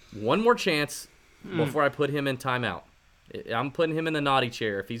Lanto one more chance before I put him in timeout. I'm putting him in the naughty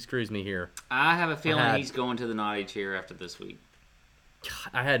chair if he screws me here. I have a feeling he's going to the naughty chair after this week.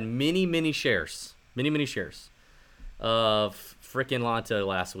 I had many shares of frickin' Lanto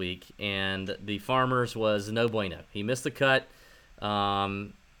last week, and the Farmers was no bueno. He missed the cut.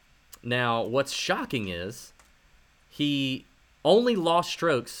 Now, what's shocking is he only lost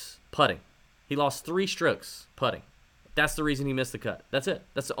strokes putting. He lost 3 strokes putting. That's the reason he missed the cut. That's it.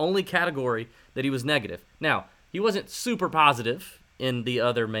 That's the only category that he was negative. Now, he wasn't super positive in the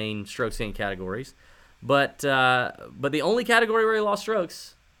other main strokes gained categories, But the only category where he lost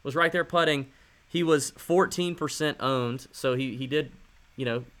strokes was right there putting. He was 14% owned, so he did,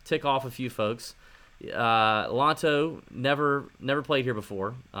 tick off a few folks. Lanto never played here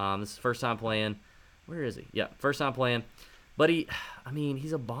before. This is first time playing. Where is he? Yeah, first time playing. But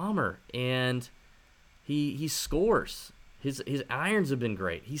he's a bomber, and he scores. His irons have been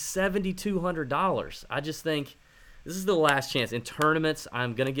great. He's $7,200. I just think this is the last chance. In tournaments,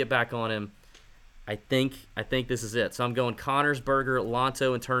 I'm going to get back on him. I think this is it. So I'm going Connors, Berger,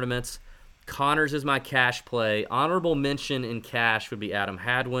 Lanto in tournaments. Connors is my cash play. Honorable mention in cash would be Adam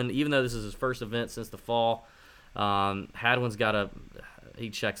Hadwin. Even though this is his first event since the fall, Hadwin's he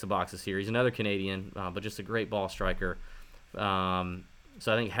checks the boxes here. He's another Canadian, but just a great ball striker. So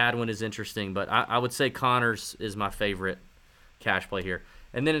I think Hadwin is interesting, but I would say Connors is my favorite cash play here.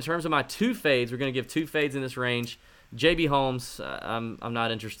 And then in terms of my two fades, we're going to give two fades in this range. JB Holmes, I'm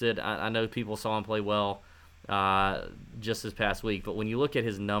not interested. I know people saw him play well just this past week, but when you look at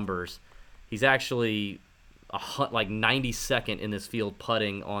his numbers, he's actually like 92nd in this field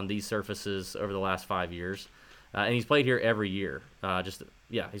putting on these surfaces over the last 5 years, and he's played here every year.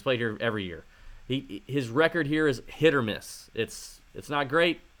 He's played here every year. His record here is hit or miss. It's not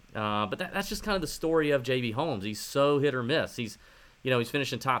great, but that's just kind of the story of JB Holmes. He's so hit or miss. He's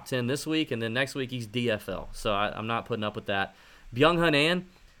finishing top 10 this week, and then next week he's DFL. So I'm not putting up with that. Byung-Hun An,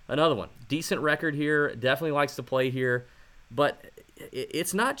 another one. Decent record here. Definitely likes to play here. But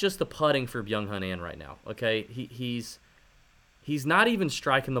it's not just the putting for Byung-Hun An right now, okay? He's not even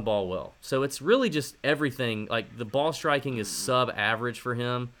striking the ball well. So it's really just everything. Like, the ball striking is sub-average for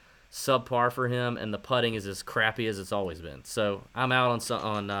him, subpar for him, and the putting is as crappy as it's always been. So I'm out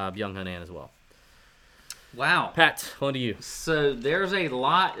on Byung-Hun An as well. Wow. Pat, on to you. So there's a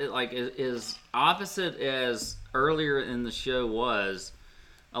lot, like, as opposite as earlier in the show was,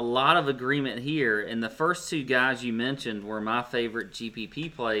 a lot of agreement here. And the first two guys you mentioned were my favorite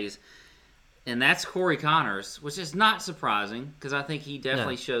GPP plays, and that's Corey Connors, which is not surprising because I think he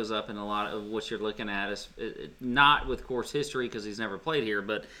definitely shows up in a lot of what you're looking at. Not with course history because he's never played here,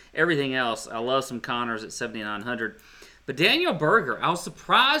 but everything else. I love some Connors at 7,900. But Daniel Berger, I was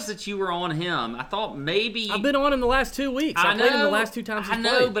surprised that you were on him. I thought maybe... I've been on him the last 2 weeks. I played him the last 2 times he's played.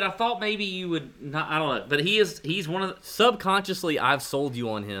 I know, but I thought maybe you would... Not, I don't know. But he's one of the... Subconsciously, I've sold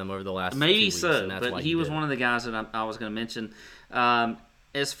you on him over the last 2 weeks. Maybe so, but he was one of the guys that I was going to mention.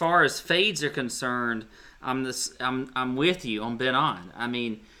 As far as fades are concerned, I'm with you on Ben On. I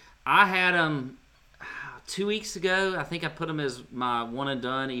mean, I had him 2 weeks ago. I think I put him as my one and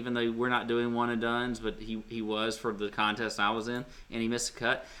done, even though we're not doing one and dones, but he was for the contest I was in, and he missed a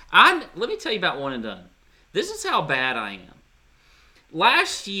cut. Let me tell you about one and done. This is how bad I am.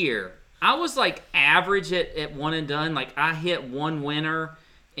 Last year, I was like average at one and done. Like, I hit one winner,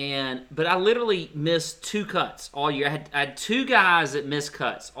 but I literally missed 2 cuts all year. I had 2 guys that missed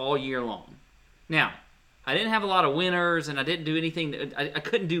cuts all year long. Now, I didn't have a lot of winners, and I didn't do anything. I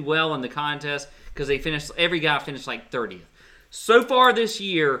couldn't do well in the contest because every guy finished like 30th. So far this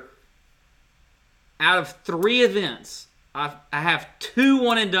year, out of 3 events, I have 2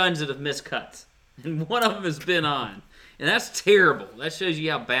 one-and-dones that have missed cuts, and one of them has been on. And that's terrible. That shows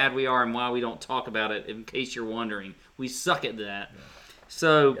you how bad we are and why we don't talk about it, in case you're wondering. We suck at that. Yeah.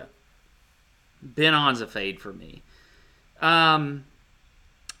 So, Ben On's a fade for me.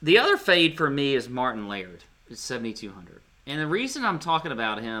 The other fade for me is Martin Laird. It's 7,200. And the reason I'm talking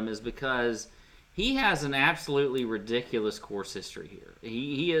about him is because he has an absolutely ridiculous course history here.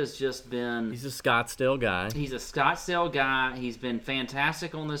 He has just been... He's a Scottsdale guy. He's a Scottsdale guy. He's been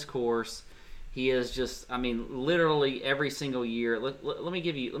fantastic on this course. He is just, I mean, literally every single year. Let me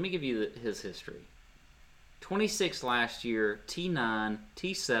give you his history. 26 last year, T9,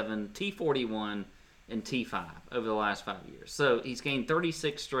 T7, T41, and T5 over the last 5 years. So he's gained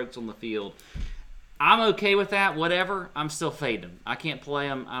 36 strokes on the field. I'm okay with that. Whatever. I'm still fading him. I can't play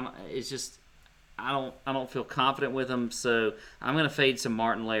him. It's just I don't feel confident with him. So I'm going to fade some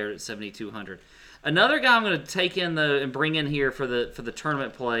Martin Laird at 7,200. Another guy I'm going to take in and bring in here for the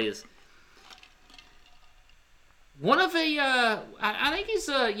tournament play is one of I think he's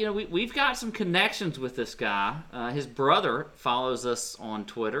we've got some connections with this guy. His brother follows us on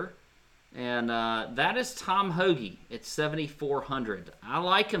Twitter, and that is Tom Hoagie at 7,400. I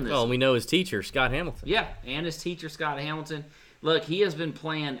like him this. Oh, we know his teacher, Scott Hamilton. Yeah, and his teacher, Scott Hamilton. Look, he has been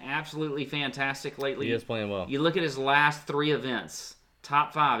playing absolutely fantastic lately. He is playing well. You look at his last 3 events,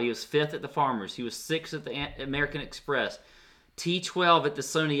 top 5. He was 5th at the Farmers. He was 6th at the American Express. T12 at the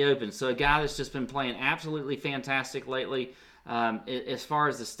Sony Open. So a guy that's just been playing absolutely fantastic lately. As far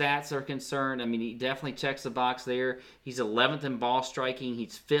as the stats are concerned, I mean, he definitely checks the box there. He's 11th in ball striking.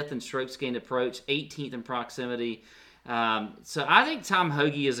 He's 5th in strokes gained approach, 18th in proximity. So I think Tom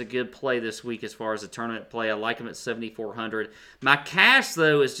Hoge is a good play this week as far as a tournament play. I like him at 7,400. My cash,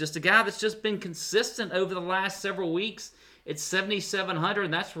 though, is just a guy that's just been consistent over the last several weeks. It's 7,700,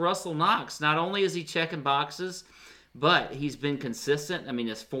 and that's Russell Knox. Not only is he checking boxes, but he's been consistent. I mean,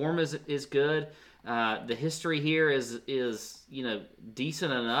 his form is good. The history here is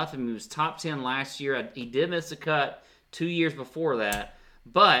decent enough. I mean, he was top 10 last year. He did miss a cut 2 years before that,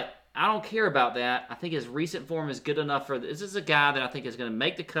 but I don't care about that. I think his recent form is good enough for this. Is a guy that I think is going to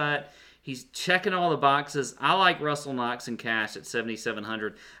make the cut. He's checking all the boxes. I like Russell Knox in cash at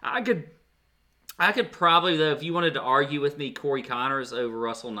 7,700. I could probably, though, if you wanted to argue with me, Corey Connors over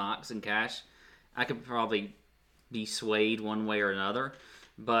Russell Knox in cash, I could probably be swayed one way or another.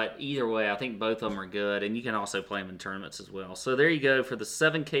 But either way, I think both of them are good, and you can also play them in tournaments as well. So there you go. For the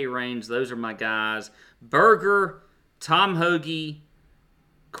 7K range, those are my guys. Berger, Tom Hoge,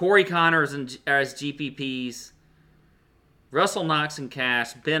 Corey Connors as GPPs, Russell Knox in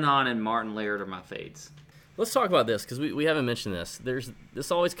cash, Ben Hahn and Martin Laird are my fades. Let's talk about this because we haven't mentioned this. This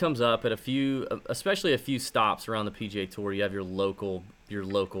always comes up at especially a few stops around the PGA Tour. You have your local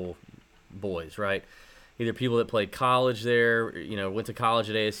boys, right? Either people that played college there, went to college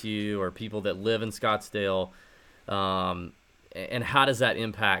at ASU, or people that live in Scottsdale. And how does that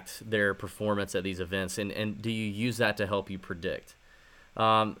impact their performance at these events? And do you use that to help you predict?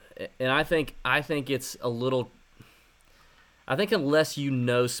 And I think it's a little. I think unless you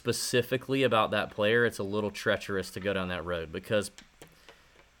know specifically about that player, it's a little treacherous to go down that road because,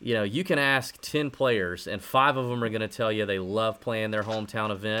 you can ask 10 players and 5 of them are going to tell you they love playing their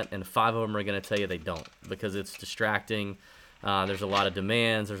hometown event and 5 of them are going to tell you they don't because it's distracting. There's a lot of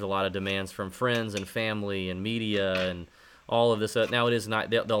demands. There's a lot of demands from friends and family and media and all of this. Now it is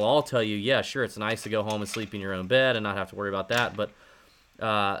not. They'll all tell you, yeah, sure, it's nice to go home and sleep in your own bed and not have to worry about that. But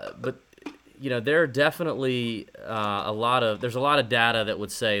there are definitely there's a lot of data that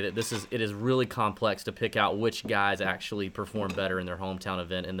would say that it is really complex to pick out which guys actually perform better in their hometown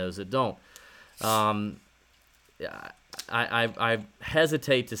event and those that don't. I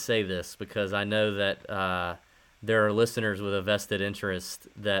hesitate to say this because I know that there are listeners with a vested interest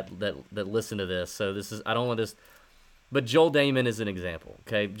that listen to this. So I don't want this. But Joel Damon is an example,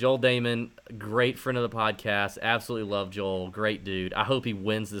 okay? Joel Damon, great friend of the podcast. Absolutely love Joel. Great dude. I hope he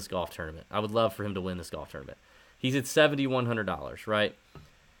wins this golf tournament. I would love for him to win this golf tournament. He's at $7,100, right?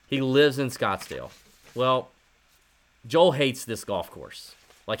 He lives in Scottsdale. Well, Joel hates this golf course.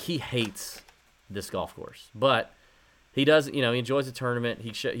 Like, he hates this golf course. But he does, he enjoys the tournament.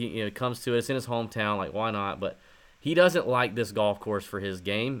 He comes to it. It's in his hometown. Like, why not? But he doesn't like this golf course for his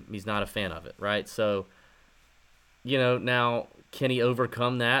game. He's not a fan of it, right? So, now can he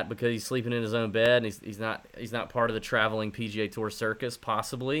overcome that because he's sleeping in his own bed and he's not part of the traveling PGA Tour circus?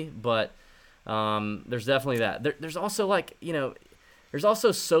 Possibly, but there's definitely that. There's also there's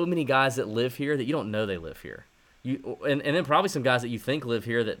also so many guys that live here that you don't know they live here. And then probably some guys that you think live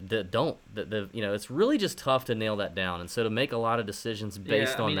here that don't. It's really just tough to nail that down. And so to make a lot of decisions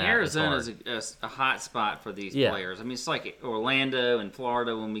based on that. Arizona is a hot spot for these players. I mean, it's like Orlando and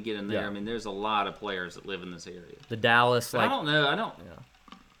Florida when we get in there. Yeah. I mean, there's a lot of players that live in this area. The Dallas, I don't know.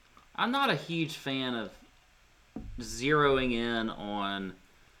 I'm not a huge fan of zeroing in on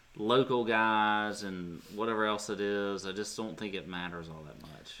local guys and whatever else it is. I just don't think it matters all that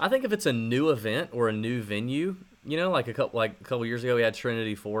much. I think if it's a new event or a new venue, like a couple years ago we had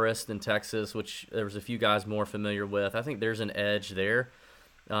Trinity Forest in Texas, which there was a few guys more familiar with. I think there's an edge there,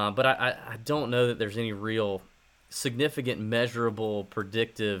 but I don't know that there's any real significant, measurable,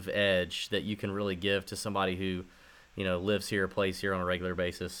 predictive edge that you can really give to somebody who, lives here, plays here on a regular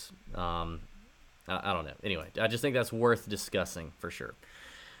basis. I don't know. Anyway, I just think that's worth discussing for sure.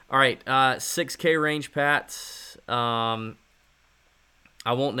 All right, 6K range, Pat.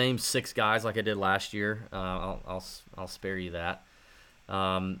 I won't name 6 guys like I did last year. I'll spare you that.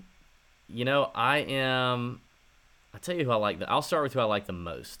 I'll tell you who I like. I'll start with who I like the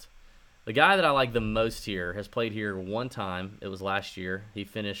most. The guy that I like the most here has played here one time. It was last year. He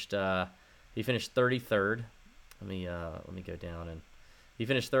finished 33rd. Let me go down and he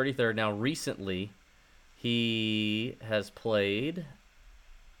finished 33rd. Now recently, he has played.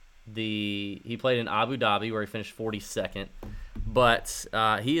 He played in Abu Dhabi where he finished 42nd, but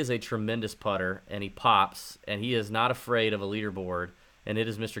he is a tremendous putter and he pops and he is not afraid of a leaderboard, and it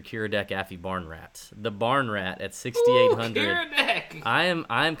is Mr. Kiradech Affy Barnrat. The Barnrat at 6,800. Kiradech! I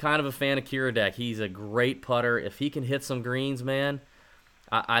am kind of a fan of Kiradech. He's a great putter. If he can hit some greens, man,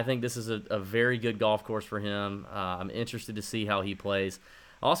 I think this is a very good golf course for him. I'm interested to see how he plays.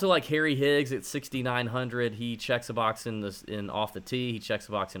 Also, like Harry Higgs at 6,900, he checks a box in off the tee. He checks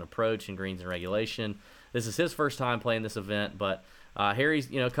a box in approach and greens and regulation. This is his first time playing this event, but Harry's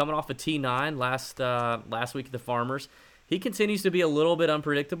coming off a T9 last week at the Farmers. He continues to be a little bit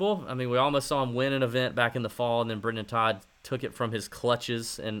unpredictable. I mean, we almost saw him win an event back in the fall, and then Brendan Todd took it from his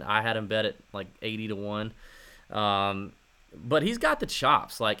clutches, and I had him bet at like 80-1. But he's got the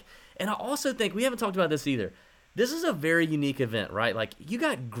chops, and I also think we haven't talked about this either. This is a very unique event, right? Like, you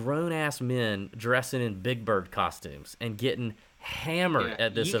got grown-ass men dressing in Big Bird costumes and getting hammered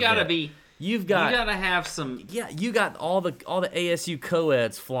at this event. You gotta have some. Yeah, you got all the ASU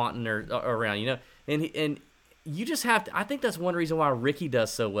co-eds flaunting around, and you just have to. I think that's one reason why Ricky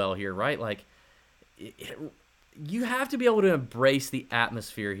does so well here, right? Like, you have to be able to embrace the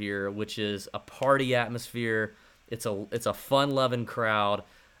atmosphere here, which is a party atmosphere. It's a fun-loving crowd.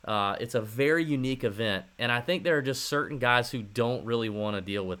 It's a very unique event, and I think there are just certain guys who don't really want to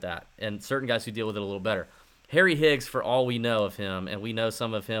deal with that, and certain guys who deal with it a little better. Harry Higgs, for all we know of him, and we know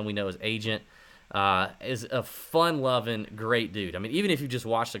some of him, we know his agent, is a fun-loving, great dude. I mean, even if you just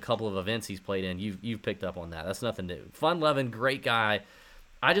watched a couple of events he's played in, you've picked up on that. That's nothing new. Fun-loving, great guy.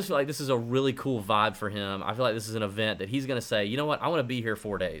 I just feel like this is a really cool vibe for him. I feel like this is an event that he's going to say, you know what, I want to be here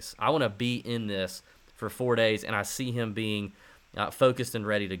 4 days. I want to be in this for 4 days, and I see him being focused and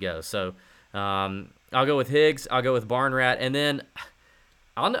ready to go. So I'll go with Higgs. I'll go with Barnrat, and then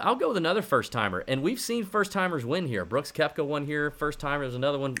I'll go with another first-timer. And we've seen first-timers win here. Brooks Koepka won here, first-timer. There's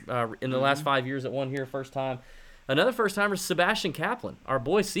another one in the last 5 years that won here first time. Another first-timer is Sebastian Kaplan, our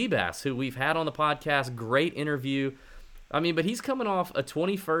boy Seabass, who we've had on the podcast. Great interview. I mean, but he's coming off a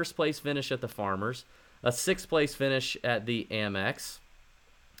 21st place finish at the Farmers, a 6th place finish at the Amex.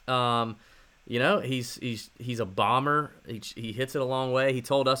 He's a bomber. He hits it a long way. He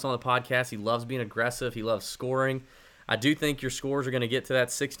told us on the podcast he loves being aggressive. He loves scoring. I do think your scores are going to get to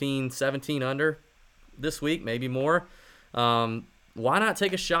that 16, 17 under this week, maybe more. Why not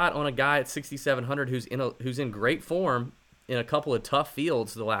take a shot on a guy at 6,700 who's in great form in a couple of tough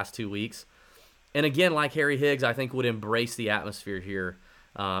fields the last 2 weeks? And again, like Harry Higgs, I think would embrace the atmosphere here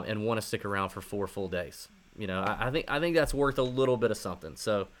and want to stick around for 4 full days. I think that's worth a little bit of something.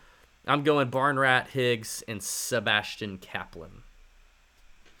 So I'm going Barnrat, Higgs, and Sebastian Kaplan.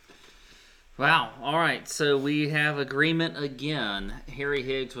 Wow. All right. So we have agreement again. Harry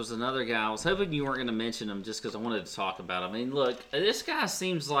Higgs was another guy. I was hoping you weren't going to mention him just because I wanted to talk about him. I mean, look, this guy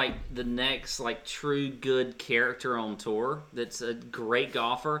seems like the next true good character on tour. That's a great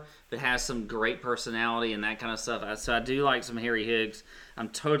golfer that has some great personality and that kind of stuff. So I do like some Harry Higgs. I'm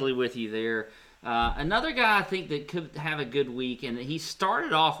totally with you there. Another guy I think that could have a good week, and he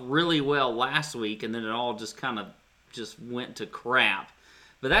started off really well last week, and then it all just kind of went to crap.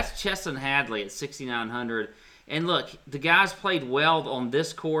 But that's Chesson Hadley at 6,900. And look, the guy's played well on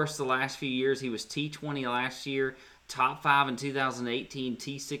this course the last few years. He was T20 last year, top 5 in 2018,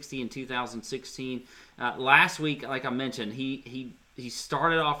 T60 in 2016. Last week, like I mentioned, he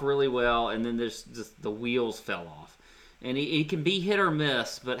started off really well, and then the wheels fell off. And he can be hit or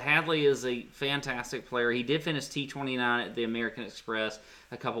miss, but Hadley is a fantastic player. He did finish T29 at the American Express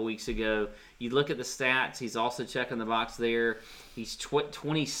a couple weeks ago. You look at the stats, he's also checking the box there. He's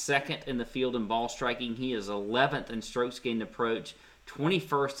 22nd in the field in ball striking. He is 11th in strokes gained approach,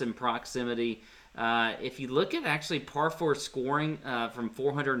 21st in proximity. If you look at actually par 4 scoring from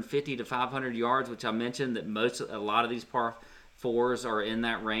 450 to 500 yards, which I mentioned that a lot of these par 4s are in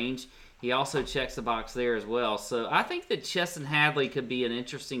that range, he also checks the box there as well. So I think that Chesson Hadley could be an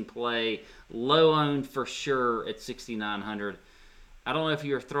interesting play, low owned for sure at 6,900. I don't know if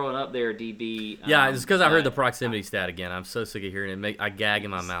you were throwing up there, DB. Yeah, it's because I heard the proximity stat again. I'm so sick of hearing it. I gag in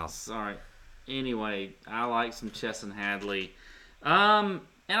my mouth. All right. Anyway, I like some Chesson Hadley. And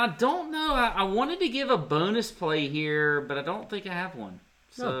I don't know. I wanted to give a bonus play here, but I don't think I have one.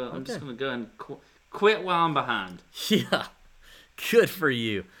 So I'm just going to go and quit while I'm behind. Yeah, good for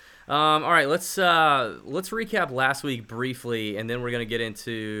you. All right, let's recap last week briefly, and then we're going to get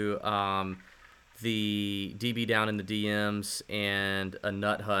into the DB down in the DMs and a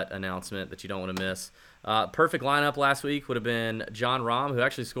Nut Hut announcement that you don't want to miss. Perfect lineup last week would have been John Rahm, who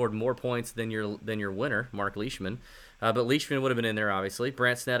actually scored more points than your winner, Mark Leishman. But Leishman would have been in there, obviously.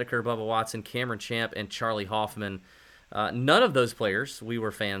 Brandt Snedeker, Bubba Watson, Cameron Champ, and Charlie Hoffman. None of those players we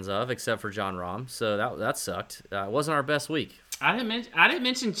were fans of, except for John Rahm. So that sucked. It wasn't our best week. I didn't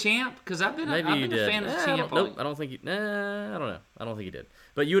mention Champ because I've been a fan of Champ. I don't think you. I don't know. I don't think you did.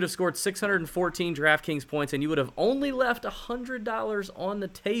 But you would have scored 614 DraftKings points, and you would have only left $100 on the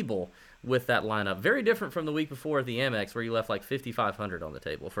table with that lineup. Very different from the week before at the Amex where you left like $5,500 on the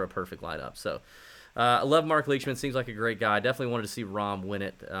table for a perfect lineup. So I love Mark Leachman. Seems like a great guy. Definitely wanted to see Rahm win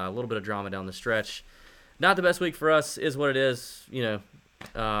it. A little bit of drama down the stretch. Not the best week for us, is what it is. There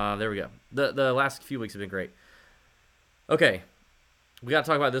we go. The last few weeks have been great. Okay, we got to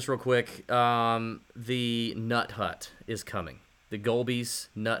talk about this real quick. The Nut Hut is coming. The Golby's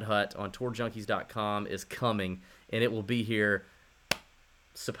Nut Hut on tourjunkies.com is coming, and it will be here,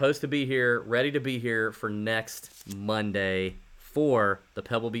 supposed to be here, ready to be here for next Monday for the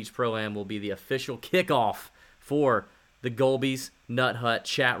Pebble Beach Pro-Am. Will be the official kickoff for the Golby's Nut Hut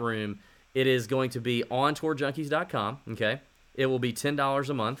chat room. It is going to be on tourjunkies.com, okay? It will be $10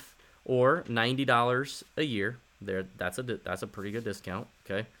 a month or $90 a year. That's a pretty good discount,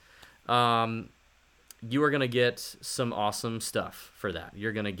 okay? You are going to get some awesome stuff for that.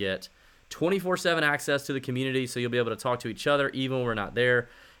 You're going to get 24/7 access to the community, so you'll be able to talk to each other even when we're not there.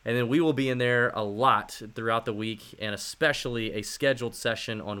 And then we will be in there a lot throughout the week, and especially a scheduled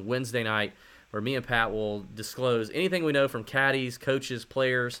session on Wednesday night where me and Pat will disclose anything we know from caddies, coaches,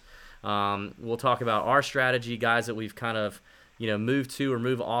 players. We'll talk about our strategy, guys that we've kind of moved to or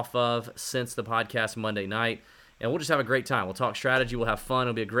move off of since the podcast Monday night. And we'll just have a great time. We'll talk strategy. We'll have fun.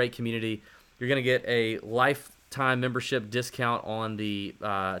 It'll be a great community. You're going to get a lifetime membership discount on the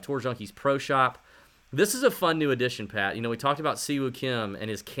Tour Junkies Pro Shop. This is a fun new addition, Pat. We talked about Siwoo Kim and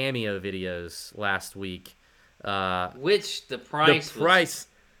his cameo videos last week. Which the price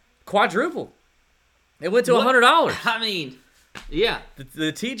quadrupled. It went to $100. I mean, yeah.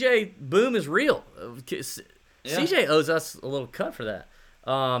 The TJ boom is real. CJ owes us a little cut for that.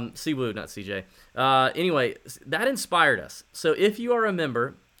 Siwoo, not CJ. Anyway, that inspired us. So if you are a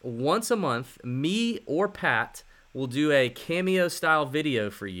member, once a month, me or Pat will do a cameo-style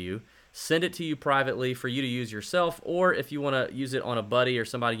video for you, send it to you privately for you to use yourself, or if you want to use it on a buddy or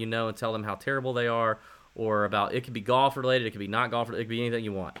somebody you know and tell them how terrible they are, or about, it could be golf-related, it could be not golf-related, it could be anything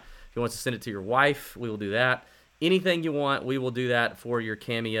you want. If you want to send it to your wife, we will do that. Anything you want, we will do that for your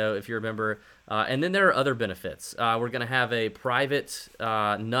cameo if you're a member. And then there are other benefits. We're going to have a private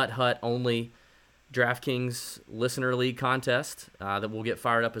Nut Hut only DraftKings Listener League contest that will get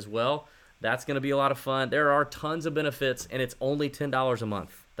fired up as well. That's going to be a lot of fun. There are tons of benefits, and it's only $10 a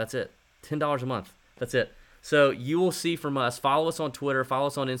month. That's it. $10 a month. That's it. So you will see from us. Follow us on Twitter. Follow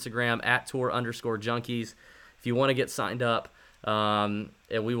us on Instagram @tour_junkies. If you want to get signed up, and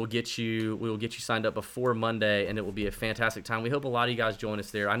we will get you signed up before Monday, and it will be a fantastic time. We hope a lot of you guys join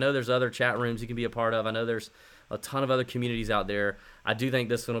us there. I know there's other chat rooms you can be a part of. I know there's a ton of other communities out there. I do think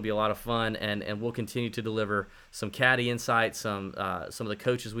this one will be a lot of fun, and we'll continue to deliver some caddy insight, some of the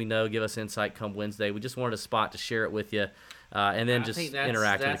coaches we know give us insight come Wednesday. We just wanted a spot to share it with you, and then just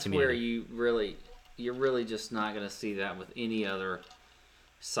interact with the community. That's where you're really just not going to see that with any other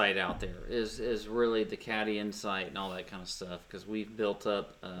site out there, is really the caddy insight and all that kind of stuff, because we've built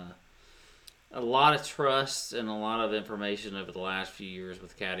up a lot of trust and a lot of information over the last few years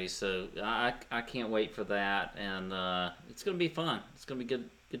with caddies. So I can't wait for that, and it's going to be fun. It's going to be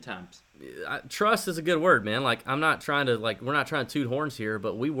good times. Trust is a good word, man. Like, we're not trying to toot horns here,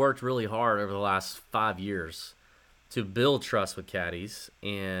 but we worked really hard over the last 5 years to build trust with caddies,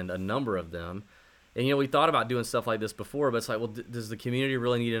 and a number of them. And, we thought about doing stuff like this before, but it's like, well, does the community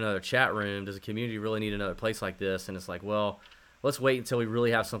really need another chat room? Does the community really need another place like this? And it's like, well, let's wait until we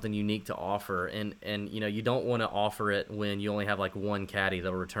really have something unique to offer. And you don't want to offer it when you only have like one caddy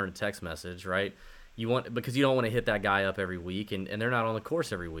that will return a text message, right? Because you don't want to hit that guy up every week, and they're not on the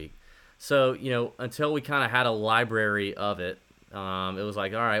course every week. So, until we kind of had a library of it, it was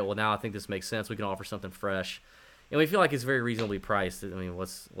like, all right, well, now I think this makes sense. We can offer something fresh. And we feel like it's very reasonably priced. I mean,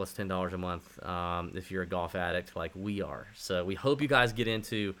 what's $10 a month if you're a golf addict like we are? So we hope you guys get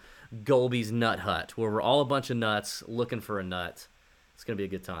into Golby's Nut Hut, where we're all a bunch of nuts looking for a nut. It's going to be a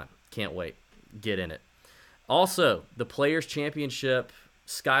good time. Can't wait. Get in it. Also, the Players' Championship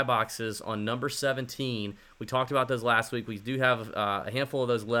skyboxes on number 17. We talked about those last week. We do have a handful of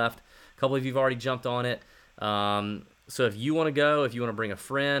those left. A couple of you have already jumped on it. So if you want to go, if you want to bring a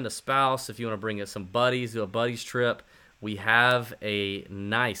friend, a spouse, if you want to bring some buddies, do a buddies trip, we have a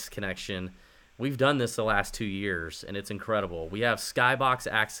nice connection. We've done this the last 2 years, and it's incredible. We have skybox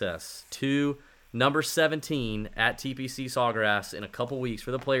access to number 17 at TPC Sawgrass in a couple weeks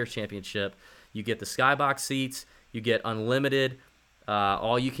for the Players' Championship. You get the skybox seats. You get unlimited,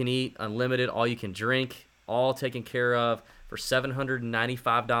 all you can eat, unlimited, all you can drink, all taken care of for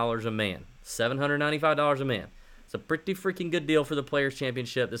 $795 a man. $795 a man. It's a pretty freaking good deal for the Players'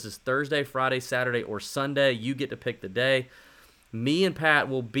 Championship. This is Thursday, Friday, Saturday, or Sunday. You get to pick the day. Me and Pat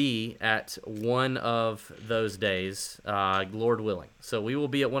will be at one of those days, Lord willing. So we will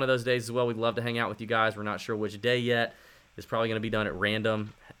be at one of those days as well. We'd love to hang out with you guys. We're not sure which day yet. It's probably going to be done at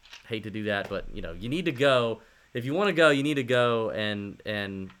random. Hate to do that, but you need to go. If you want to go, you need to go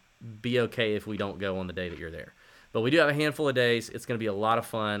and be okay if we don't go on the day that you're there. But we do have a handful of days. It's going to be a lot of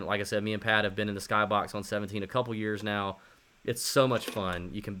fun. Like I said, me and Pat have been in the Skybox on 17 a couple years now. It's so much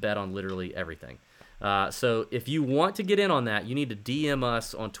fun. You can bet on literally everything. So if you want to get in on that, you need to DM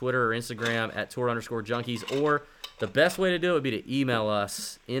us on Twitter or Instagram at tour_junkies, or the best way to do it would be to email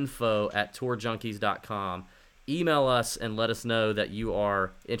us, info@tourjunkies.com. Email us and let us know that you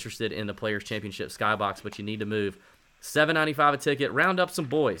are interested in the Players Championship Skybox, but you need to move. $7.95 a ticket. Round up some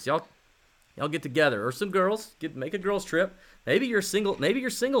boys. Y'all get together, or some girls. Make a girls trip. Maybe you're single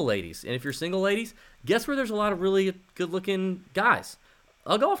ladies. And if you're single ladies, guess where there's a lot of really good-looking guys?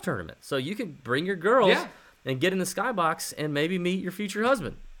 A golf tournament. So you can bring your girls and get in the Skybox and maybe meet your future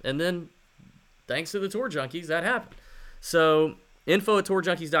husband. And then, thanks to the Tour Junkies, that happened. So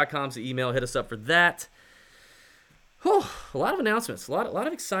info@tourjunkies.com is the email. Hit us up for that. Whew, a lot of announcements. A lot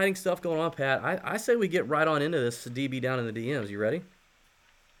of exciting stuff going on, Pat. I say we get right on into this DB down in the DMs. You ready?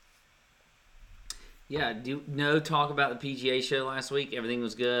 Yeah. Talk about the PGA show last week. Everything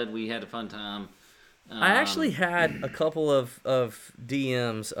was good. We had a fun time. I actually had a couple of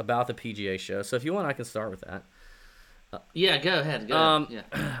DMs about the PGA show, so if you want, I can start with that. Yeah, go ahead. Yeah.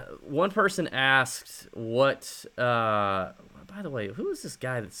 One person asked what. By the way, who is this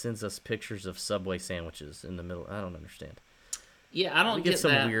guy that sends us pictures of Subway sandwiches in the middle? I don't understand. Yeah, I don't we get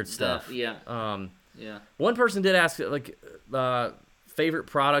some that, weird stuff. Yeah. One person did ask favorite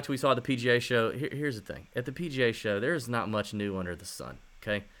product we saw at the PGA show. Here's the thing: at the PGA show, there's not much new under the sun.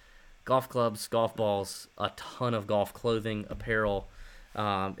 Okay. Golf clubs, golf balls, a ton of golf clothing, apparel.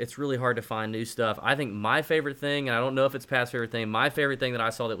 It's really hard to find new stuff. I think my favorite thing, and I don't know if it's Pat's favorite thing, my favorite thing that I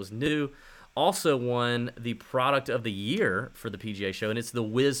saw that was new also won the product of the year for the PGA show, and it's the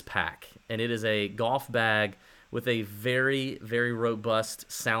Whiz Pack. And it is a golf bag with a very, very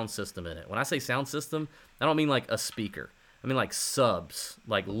robust sound system in it. When I say sound system, I don't mean like a speaker. I mean like subs,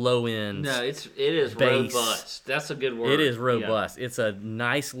 like low end. No, it is bass. Robust. That's a good word. It is robust. Yeah. It's a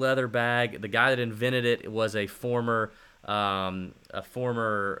nice leather bag. The guy that invented it was a former sound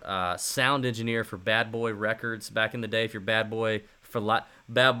engineer for Bad Boy Records back in the day. If you're Bad Boy for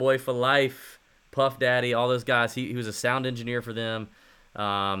Life, Puff Daddy, all those guys. He was a sound engineer for them.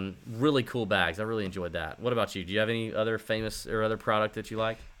 Really cool bags. I really enjoyed that. What about you? Do you have any other famous or other product that you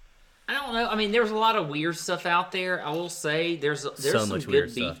like? I don't know. I mean, there's a lot of weird stuff out there. I will say there's so some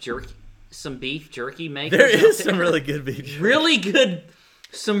good beef jerky. Some beef jerky makers. There is some really good beef jerky.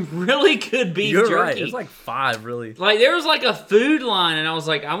 Some really good beef jerky. You're right. There's like 5 really. Like there was like a food line, and I was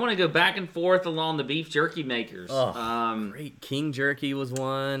like, I want to go back and forth along the beef jerky makers. Oh, great. King Jerky was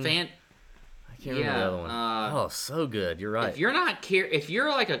one. I can't remember the other one. So good. You're right. If you're if you're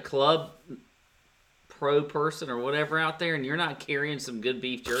like a club pro person or whatever out there, and you're not carrying some good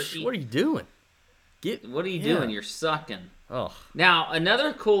beef jerky, what are you doing? What are you doing? You're sucking. Oh. Now,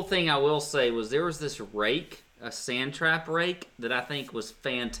 another cool thing I will say was there was this rake, a sand trap rake, that I think was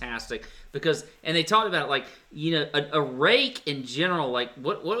fantastic because, and they talked about like, a rake in general, like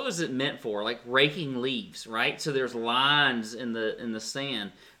what was it meant for? Like raking leaves, right? So there's lines in the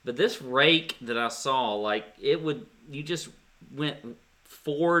sand. But this rake that I saw, like you just went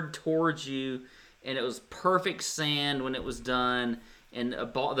forward towards you, and it was perfect sand when it was done. And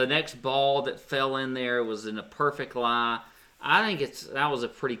the next ball that fell in there was in a perfect lie. I think that was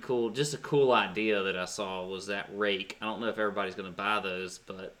a cool idea that I saw was that rake. I don't know if everybody's going to buy those,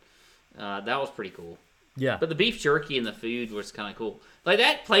 but that was pretty cool. Yeah. But the beef jerky and the food was kind of cool. Like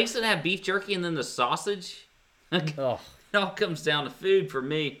that place that had beef jerky and then the sausage. Oh. It all comes down to food for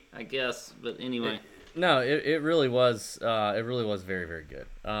me, I guess. But anyway. It really was. It really was very, very good.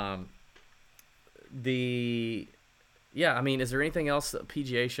 I mean, is there anything else?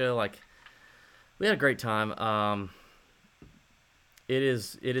 PGA show, like, we had a great time. It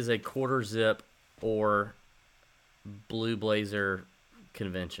is a quarter zip or Blue Blazer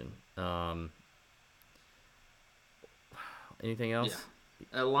convention. Anything else? Yeah.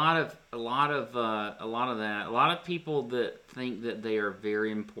 A lot of that. A lot of people that think that they are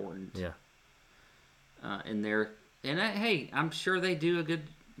very important. Yeah. Hey, I'm sure they do good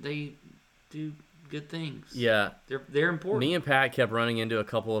things. Yeah, they're important. Me and Pat kept running into a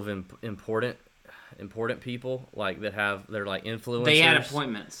couple of important people like they're like influencers. They had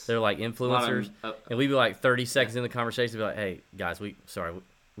appointments. They're like influencers, and we'd be like 30 seconds in the conversation, be like, "Hey guys, we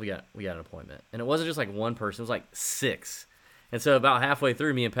got an appointment," and it wasn't just like one person; it was like 6. And so about halfway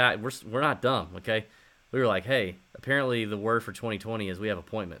through, me and Pat, we're not dumb, okay? we were like, hey, apparently the word for 2020 is we have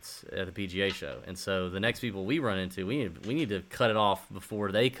appointments at the PGA show. And so the next people we run into, we need to cut it off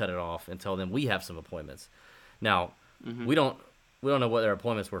before they cut it off and tell them we have some appointments. Now, we don't know what their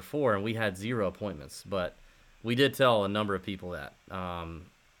appointments were for, and we had 0 appointments. But we did tell a number of people that. I'm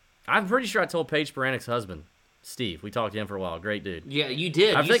pretty sure I told Paige Spiranic's husband, Steve. We talked to him for a while. Great dude. Yeah, you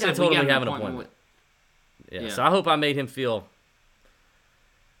did. I think I told him we have an appointment. Yeah, so I hope I made him feel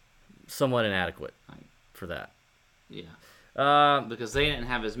somewhat inadequate for that. Yeah. Because they didn't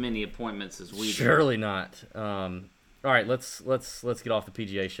have as many appointments as we did. Surely not. All right, let's get off the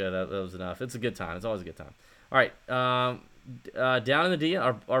PGA show. That was enough. It's a good time. It's always a good time. All right. Down in the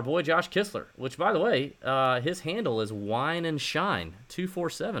DM, our boy Josh Kistler, which, by the way, his handle is Wine and Shine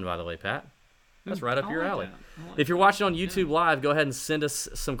 247. By the way, Pat, that's right up your alley. If you're watching on YouTube Live, go ahead and send us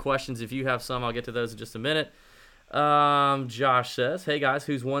some questions if you have some. I'll get to those in just a minute. Josh says, "Hey guys,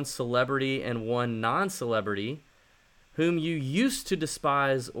 who's one celebrity and one non-celebrity whom you used to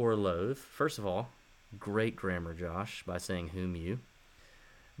despise or loathe?" First of all, great grammar, Josh, by saying whom you.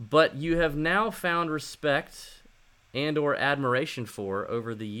 But you have now found respect and or admiration for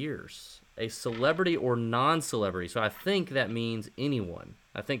over the years. A celebrity or non-celebrity. So I think that means anyone.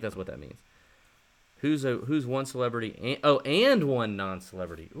 I think that's what that means. Who's one celebrity and one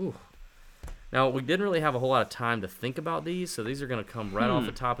non-celebrity. Ooh. Now, we didn't really have a whole lot of time to think about these, so these are going to come right off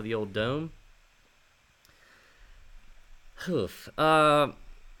the top of the old dome.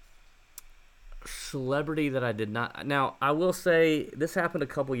 Celebrity that I did not. Now, I will say this happened a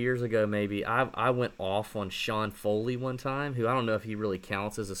couple years ago. Maybe I went off on Sean Foley one time, who I don't know if he really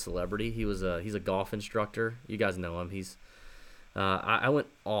counts as a celebrity. He's a golf instructor. You guys know him. I went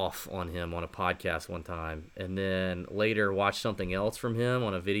off on him on a podcast one time, and then later watched something else from him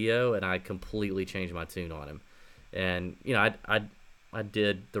on a video, and I completely changed my tune on him. And you know, I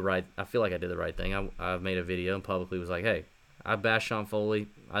did the right. I feel like I did the right thing. I made a video and publicly was like, hey, I bashed Sean Foley.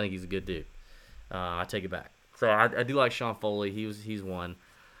 I think he's a good dude. I take it back. So I do like Sean Foley. He's one.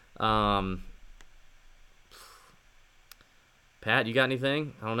 Pat, you got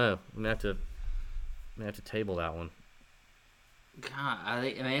anything? I don't know. I'm gonna have to table that one. God, I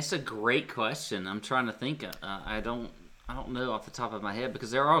mean, it's a great question. I'm trying to think. I don't know off the top of my head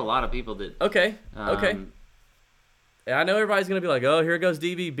because there are a lot of people that. Okay. I know everybody's gonna be like, "Oh, here goes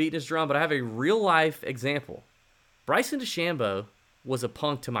DB beating his drum," but I have a real life example. Bryson DeChambeau was a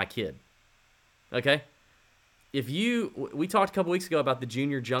punk to my kid. Okay. We talked a couple weeks ago about the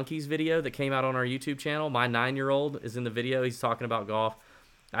Junior Junkies video that came out on our YouTube channel. My 9-year-old is in the video. He's talking about golf.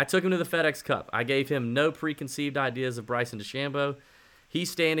 I took him to the FedEx Cup. I gave him no preconceived ideas of Bryson DeChambeau. He's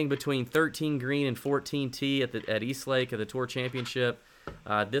standing between 13 green and 14 tee at East Lake at the Tour Championship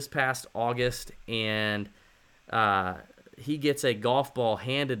this past August, and he gets a golf ball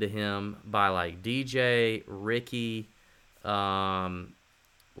handed to him by like DJ, Ricky, who's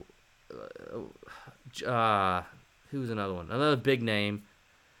another one? Another big name.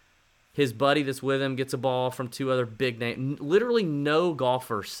 His buddy that's with him gets a ball from 2 other big names. Literally no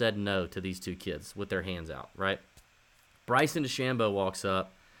golfer said no to these 2 kids with their hands out, right? Bryson DeChambeau walks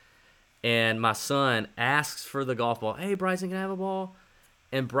up, and my son asks for the golf ball. Hey, Bryson, can I have a ball?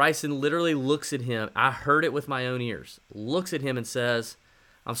 And Bryson literally looks at him. I heard it with my own ears. Looks at him and says,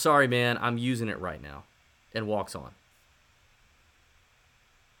 "I'm sorry, man. I'm using it right now," and walks on.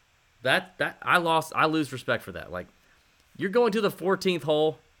 I lose respect for that. Like, you're going to the 14th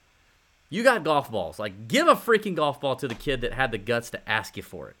hole. You got golf balls. Like, give a freaking golf ball to the kid that had the guts to ask you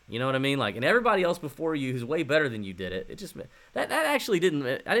for it. You know what I mean? Like, and everybody else before you who's way better than you did it. It just that actually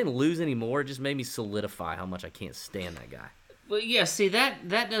didn't. I didn't lose any more. It just made me solidify how much I can't stand that guy. Well, yeah. See, that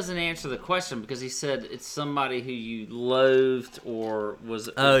doesn't answer the question because he said it's somebody who you loathed or was.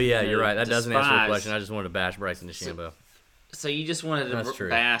 Oh yeah, you're right. That doesn't answer the question. I just wanted to bash Bryson DeChambeau. So you just wanted to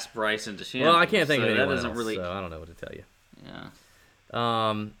bash Bryson DeChambeau. Well, I can't think of anyone else, so I don't know what to tell you. Yeah.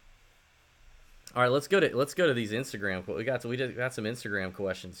 All right, let's go to these Instagram. We got some Instagram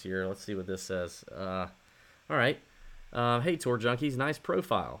questions here. Let's see what this says. All right. Hey, Tour Junkies, nice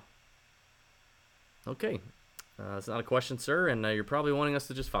profile. Okay. It's not a question, sir, and you're probably wanting us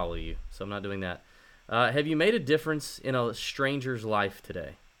to just follow you, so I'm not doing that. Have you made a difference in a stranger's life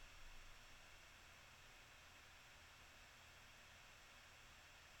today?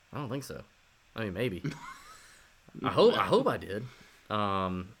 I don't think so. I mean, maybe. I hope I did.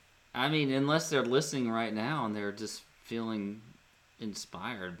 I mean, unless they're listening right now and they're just feeling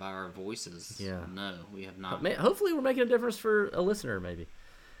inspired by our voices. Yeah. No, we have not. Hopefully we're making a difference for a listener, maybe.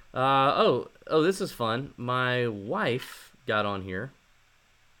 This is fun. My wife got on here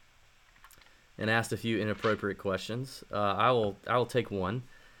and asked a few inappropriate questions. I will take one.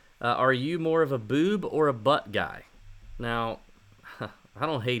 Are you more of a boob or a butt guy? Now, I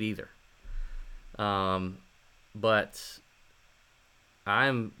don't hate either. But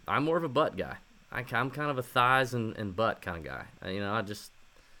I'm more of a butt guy. I'm kind of a thighs and butt kind of guy. I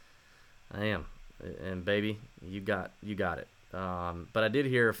am. And baby, you got it. But I did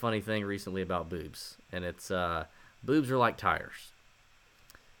hear a funny thing recently about boobs, and it's boobs are like tires.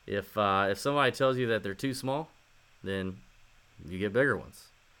 If somebody tells you that they're too small, then you get bigger ones.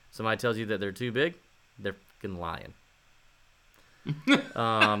 Somebody tells you that they're too big, they're fucking lying.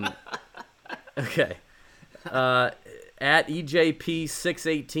 Okay. At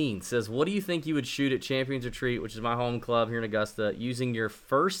EJP618 says, what do you think you would shoot at Champions Retreat, which is my home club here in Augusta, using your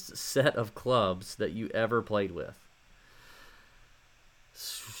first set of clubs that you ever played with?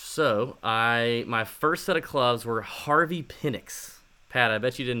 So, my first set of clubs were Harvey Penix. Pat, I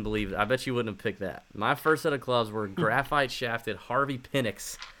bet you didn't believe it. I bet you wouldn't have picked that. My first set of clubs were graphite shafted Harvey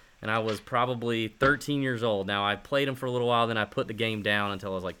Penix, and I was probably 13 years old. Now, I played them for a little while, then I put the game down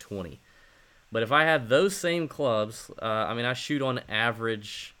until I was like 20. But if I had those same clubs, I shoot on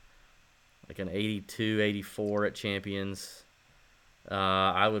average like an 82, 84 at Champions.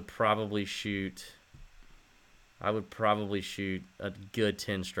 I would probably shoot a good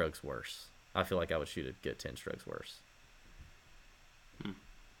 10 strokes worse. I feel like I would shoot a good 10 strokes worse.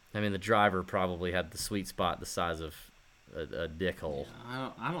 The driver probably had the sweet spot the size of a dick hole. Yeah,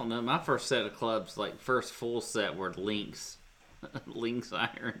 I don't know. My first set of clubs, like first full set, were Lynx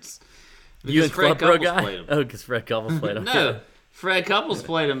irons. You and Club Pro guy? Oh, because Fred Couples played them. No, Fred Couples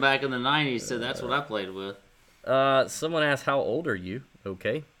played them back in the 90s, so that's what I played with. Someone asked, how old are you?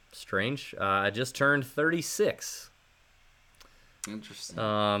 Okay, strange. I just turned 36. Interesting.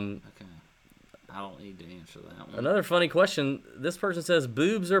 Okay. I don't need to answer that one. Another funny question. This person says,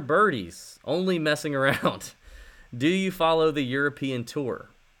 boobs or birdies? Only messing around. Do you follow the European Tour?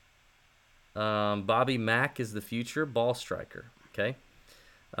 Bobby Mack is the future ball striker. Okay.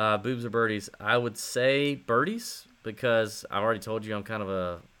 Boobs or birdies? I would say birdies, because I've already told you I'm kind of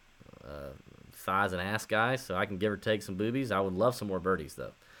a thighs and ass guy, so I can give or take some boobies. I would love some more birdies,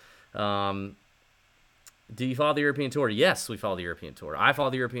 though. Do you follow the European Tour? Yes, we follow the European Tour. I follow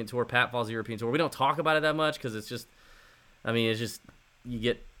the European Tour. Pat follows the European Tour. We don't talk about it that much because it's just, you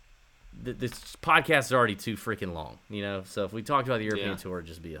get, this podcast is already too freaking long, So if we talked about the European Tour, it'd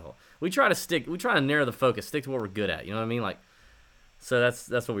just be a whole. We try to narrow the focus, stick to what we're good at. You know what I mean? So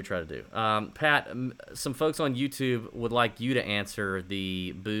that's what we try to do. Pat, some folks on YouTube would like you to answer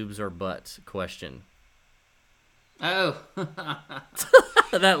the boobs or butt question. Oh.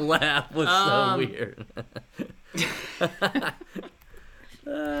 That laugh was so weird.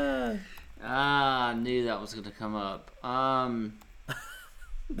 I knew that was going to come up.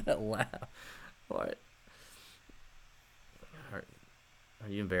 That laugh. What? Are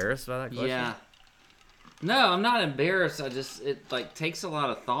you embarrassed by that question? Yeah. No, I'm not embarrassed. It takes a lot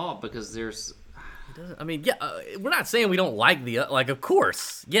of thought because there's. We're not saying we don't like the of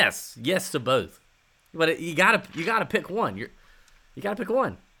course, yes to both, but you gotta pick one. You gotta pick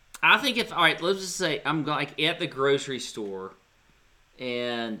one. I think all right, let's just say I'm at the grocery store,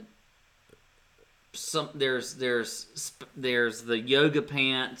 and there's the yoga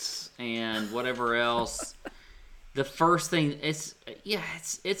pants and whatever else. The first thing it's a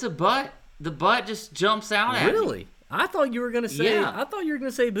butt. The butt just jumps out at me. Really? I thought you were gonna say. Yeah. I thought you were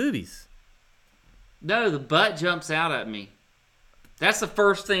gonna say boobies. No, the butt jumps out at me. That's the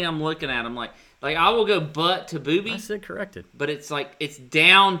first thing I'm looking at. I'm like I will go butt to boobie. I said corrected. But it's it's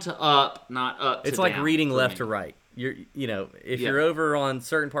down to up, not up to down. It's like reading left to right. If you're over on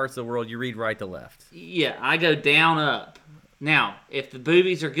certain parts of the world, you read right to left. Yeah, I go down up. Now, if the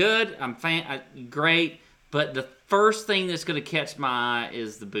boobies are good, I'm great. But the first thing that's going to catch my eye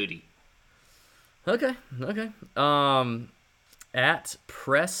is the booty. Okay. At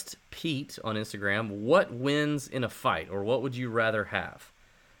Pressed Pete on Instagram, what wins in a fight, or what would you rather have?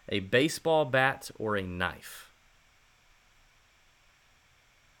 A baseball bat or a knife?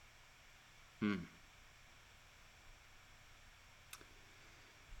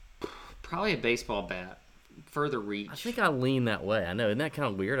 Probably a baseball bat. Further reach. I think I lean that way. I know. Isn't that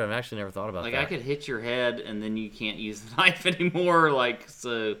kind of weird? I've actually never thought about that. I could hit your head and then you can't use the knife anymore.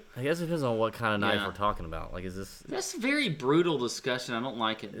 So. I guess it depends on what kind of knife we're talking about. Is this? That's a very brutal discussion. I don't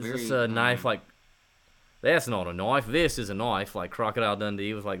like it. Is this a knife That's not a knife. This is a knife. Like Crocodile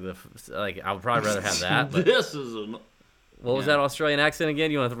Dundee was I would probably rather have that. But this is a. What was that Australian accent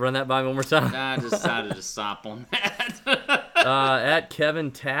again? You want to run that by me one more time? I decided to stop on that. At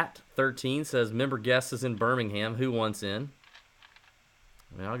Kevin Tat 13 says, member guest is in Birmingham. Who wants in?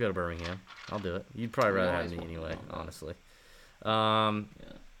 I'll go to Birmingham. I'll do it. You'd probably rather have me anyway, honestly.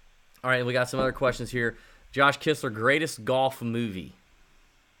 All right, we got some other questions here. Josh Kistler, greatest golf movie.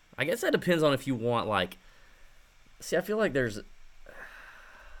 I guess that depends on if you want, like... See, I feel like there's...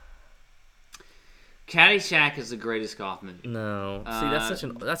 Caddyshack is the greatest golf movie. No. See, that's such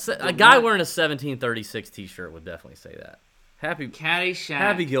an... A guy wearing a 1736 t-shirt would definitely say that. Caddyshack.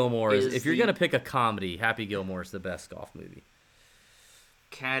 Happy Gilmore is... If you're going to pick a comedy, Happy Gilmore is the best golf movie.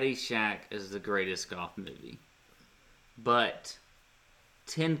 Caddyshack is the greatest golf movie. But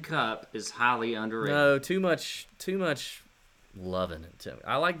Tin Cup is highly underrated. No, too much love in it.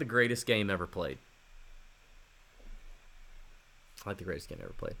 I like the greatest game ever played.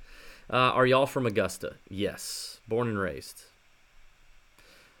 Are y'all from Augusta? Yes. Born and raised.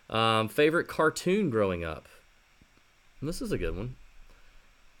 Favorite cartoon growing up? And this is a good one.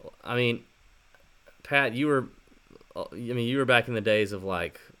 I mean, Pat, you were back in the days of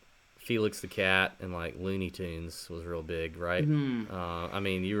like Felix the Cat and like Looney Tunes was real big, right? Mm-hmm. I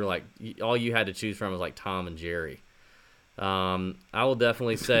mean, you were like, all you had to choose from was like Tom and Jerry. I will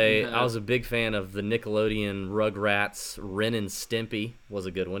definitely say I was a big fan of the Nickelodeon Rugrats. Ren and Stimpy was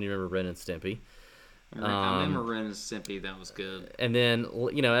a good one. You remember Ren and Stimpy? I remember Ren and Stimpy. That was good. And then,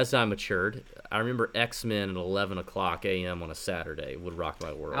 as I matured, I remember X-Men at 11 o'clock a.m. on a Saturday would rock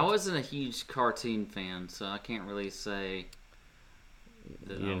my world. I wasn't a huge cartoon fan, so I can't really say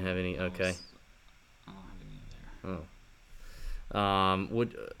that you didn't have any? Okay. I don't have any there.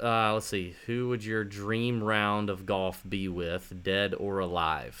 Oh. Let's see. Who would your dream round of golf be with, dead or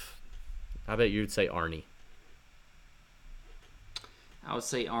alive? I bet you'd say Arnie. I would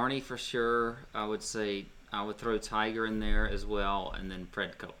say Arnie for sure. I would throw Tiger in there as well, and then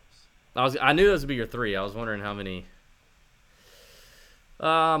Fred Couples. I knew those would be your three. I was wondering how many.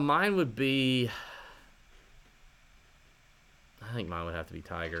 Mine would be. I think mine would have to be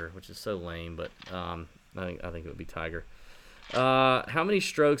Tiger, which is so lame, but I think it would be Tiger. How many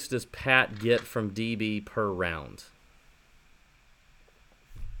strokes does Pat get from DB per round?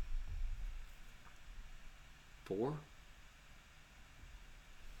 4.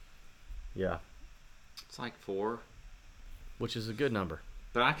 Yeah. It's like 4. Which is a good number.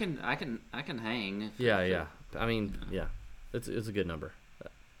 But I can hang. Yeah. I mean, yeah. It's a good number.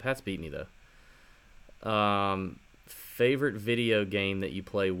 Pat's beat me though. Favorite video game that you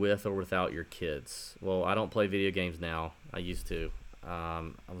play with or without your kids? Well, I don't play video games now. I used to. I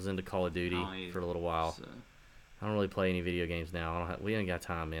was into Call of Duty for a little while. So. I don't really play any video games now. We ain't got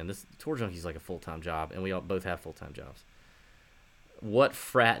time, man. This Tour Junkies is like a full-time job, and we all both have full-time jobs. What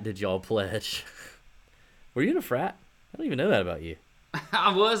frat did y'all pledge? Were you in a frat? I don't even know that about you.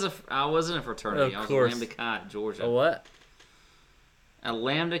 I was in a fraternity. Of I was course. a Lambda Chi at Georgia. A what? A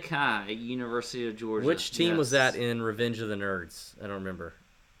Lambda Chi at University of Georgia. Which team was that in Revenge of the Nerds? I don't remember.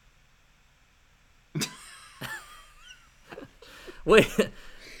 Wait.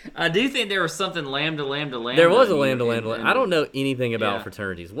 I do think there was something Lambda. There was a Lambda. I don't know anything about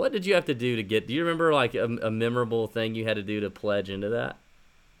fraternities. What did you have to do to get... Do you remember like a memorable thing you had to do to pledge into that?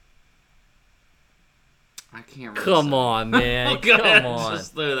 I can't remember. Come on, man. Come on.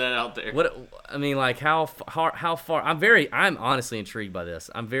 Just throw that out there. What I mean, like how far? I'm honestly intrigued by this.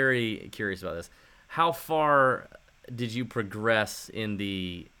 I'm very curious about this. How far did you progress in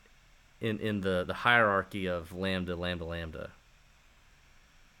the hierarchy of Lambda? Were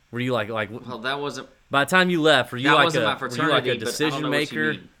you like? Well, that wasn't. By the time you left, were you like a decision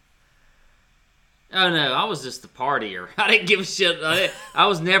maker? Oh no, I was just the partier. I didn't give a shit. I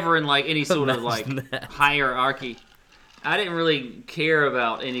was never in like any sort of like hierarchy. I didn't really care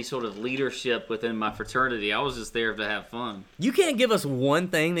about any sort of leadership within my fraternity. I was just there to have fun. You can't give us one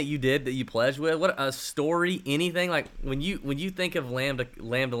thing that you did that you pledged with. What a story, anything like when you think of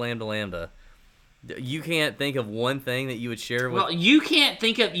Lambda. You can't think of one thing that you would share with... Well, you can't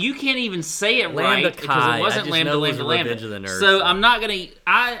even say it Lambda right because it wasn't Lambda. So I'm not going to...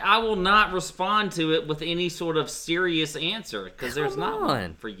 I will not respond to it with any sort of serious answer because there's not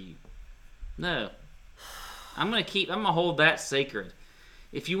one for you. No. I'm going to hold that sacred.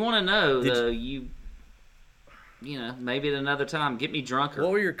 If you want to know, you know, maybe at another time, get me drunker.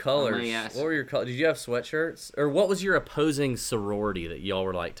 What were your colors? Did you have sweatshirts? Or what was your opposing sorority that y'all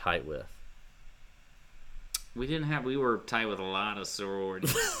were like tight with? We were tight with a lot of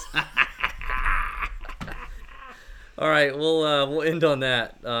sororities. All right, we'll end on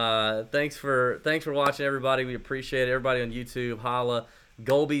that. Thanks for watching, everybody. We appreciate it. Everybody on YouTube, holla.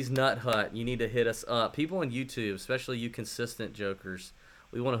 Golby's Nut Hut. You need to hit us up. People on YouTube, especially you consistent jokers,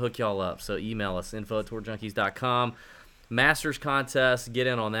 we want to hook y'all up. So email us, info@tourjunkies.com. Masters contest, get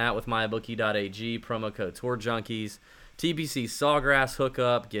in on that with mybookie.ag, promo code TourJunkies. TPC Sawgrass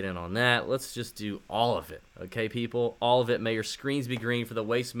hookup, get in on that. Let's just do all of it, okay, people? All of it. May your screens be green for the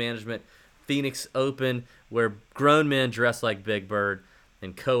Waste Management Phoenix Open, where grown men dress like Big Bird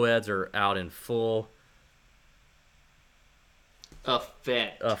and co-eds are out in full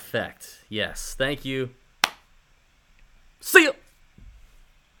effect. Yes. Thank you. See ya.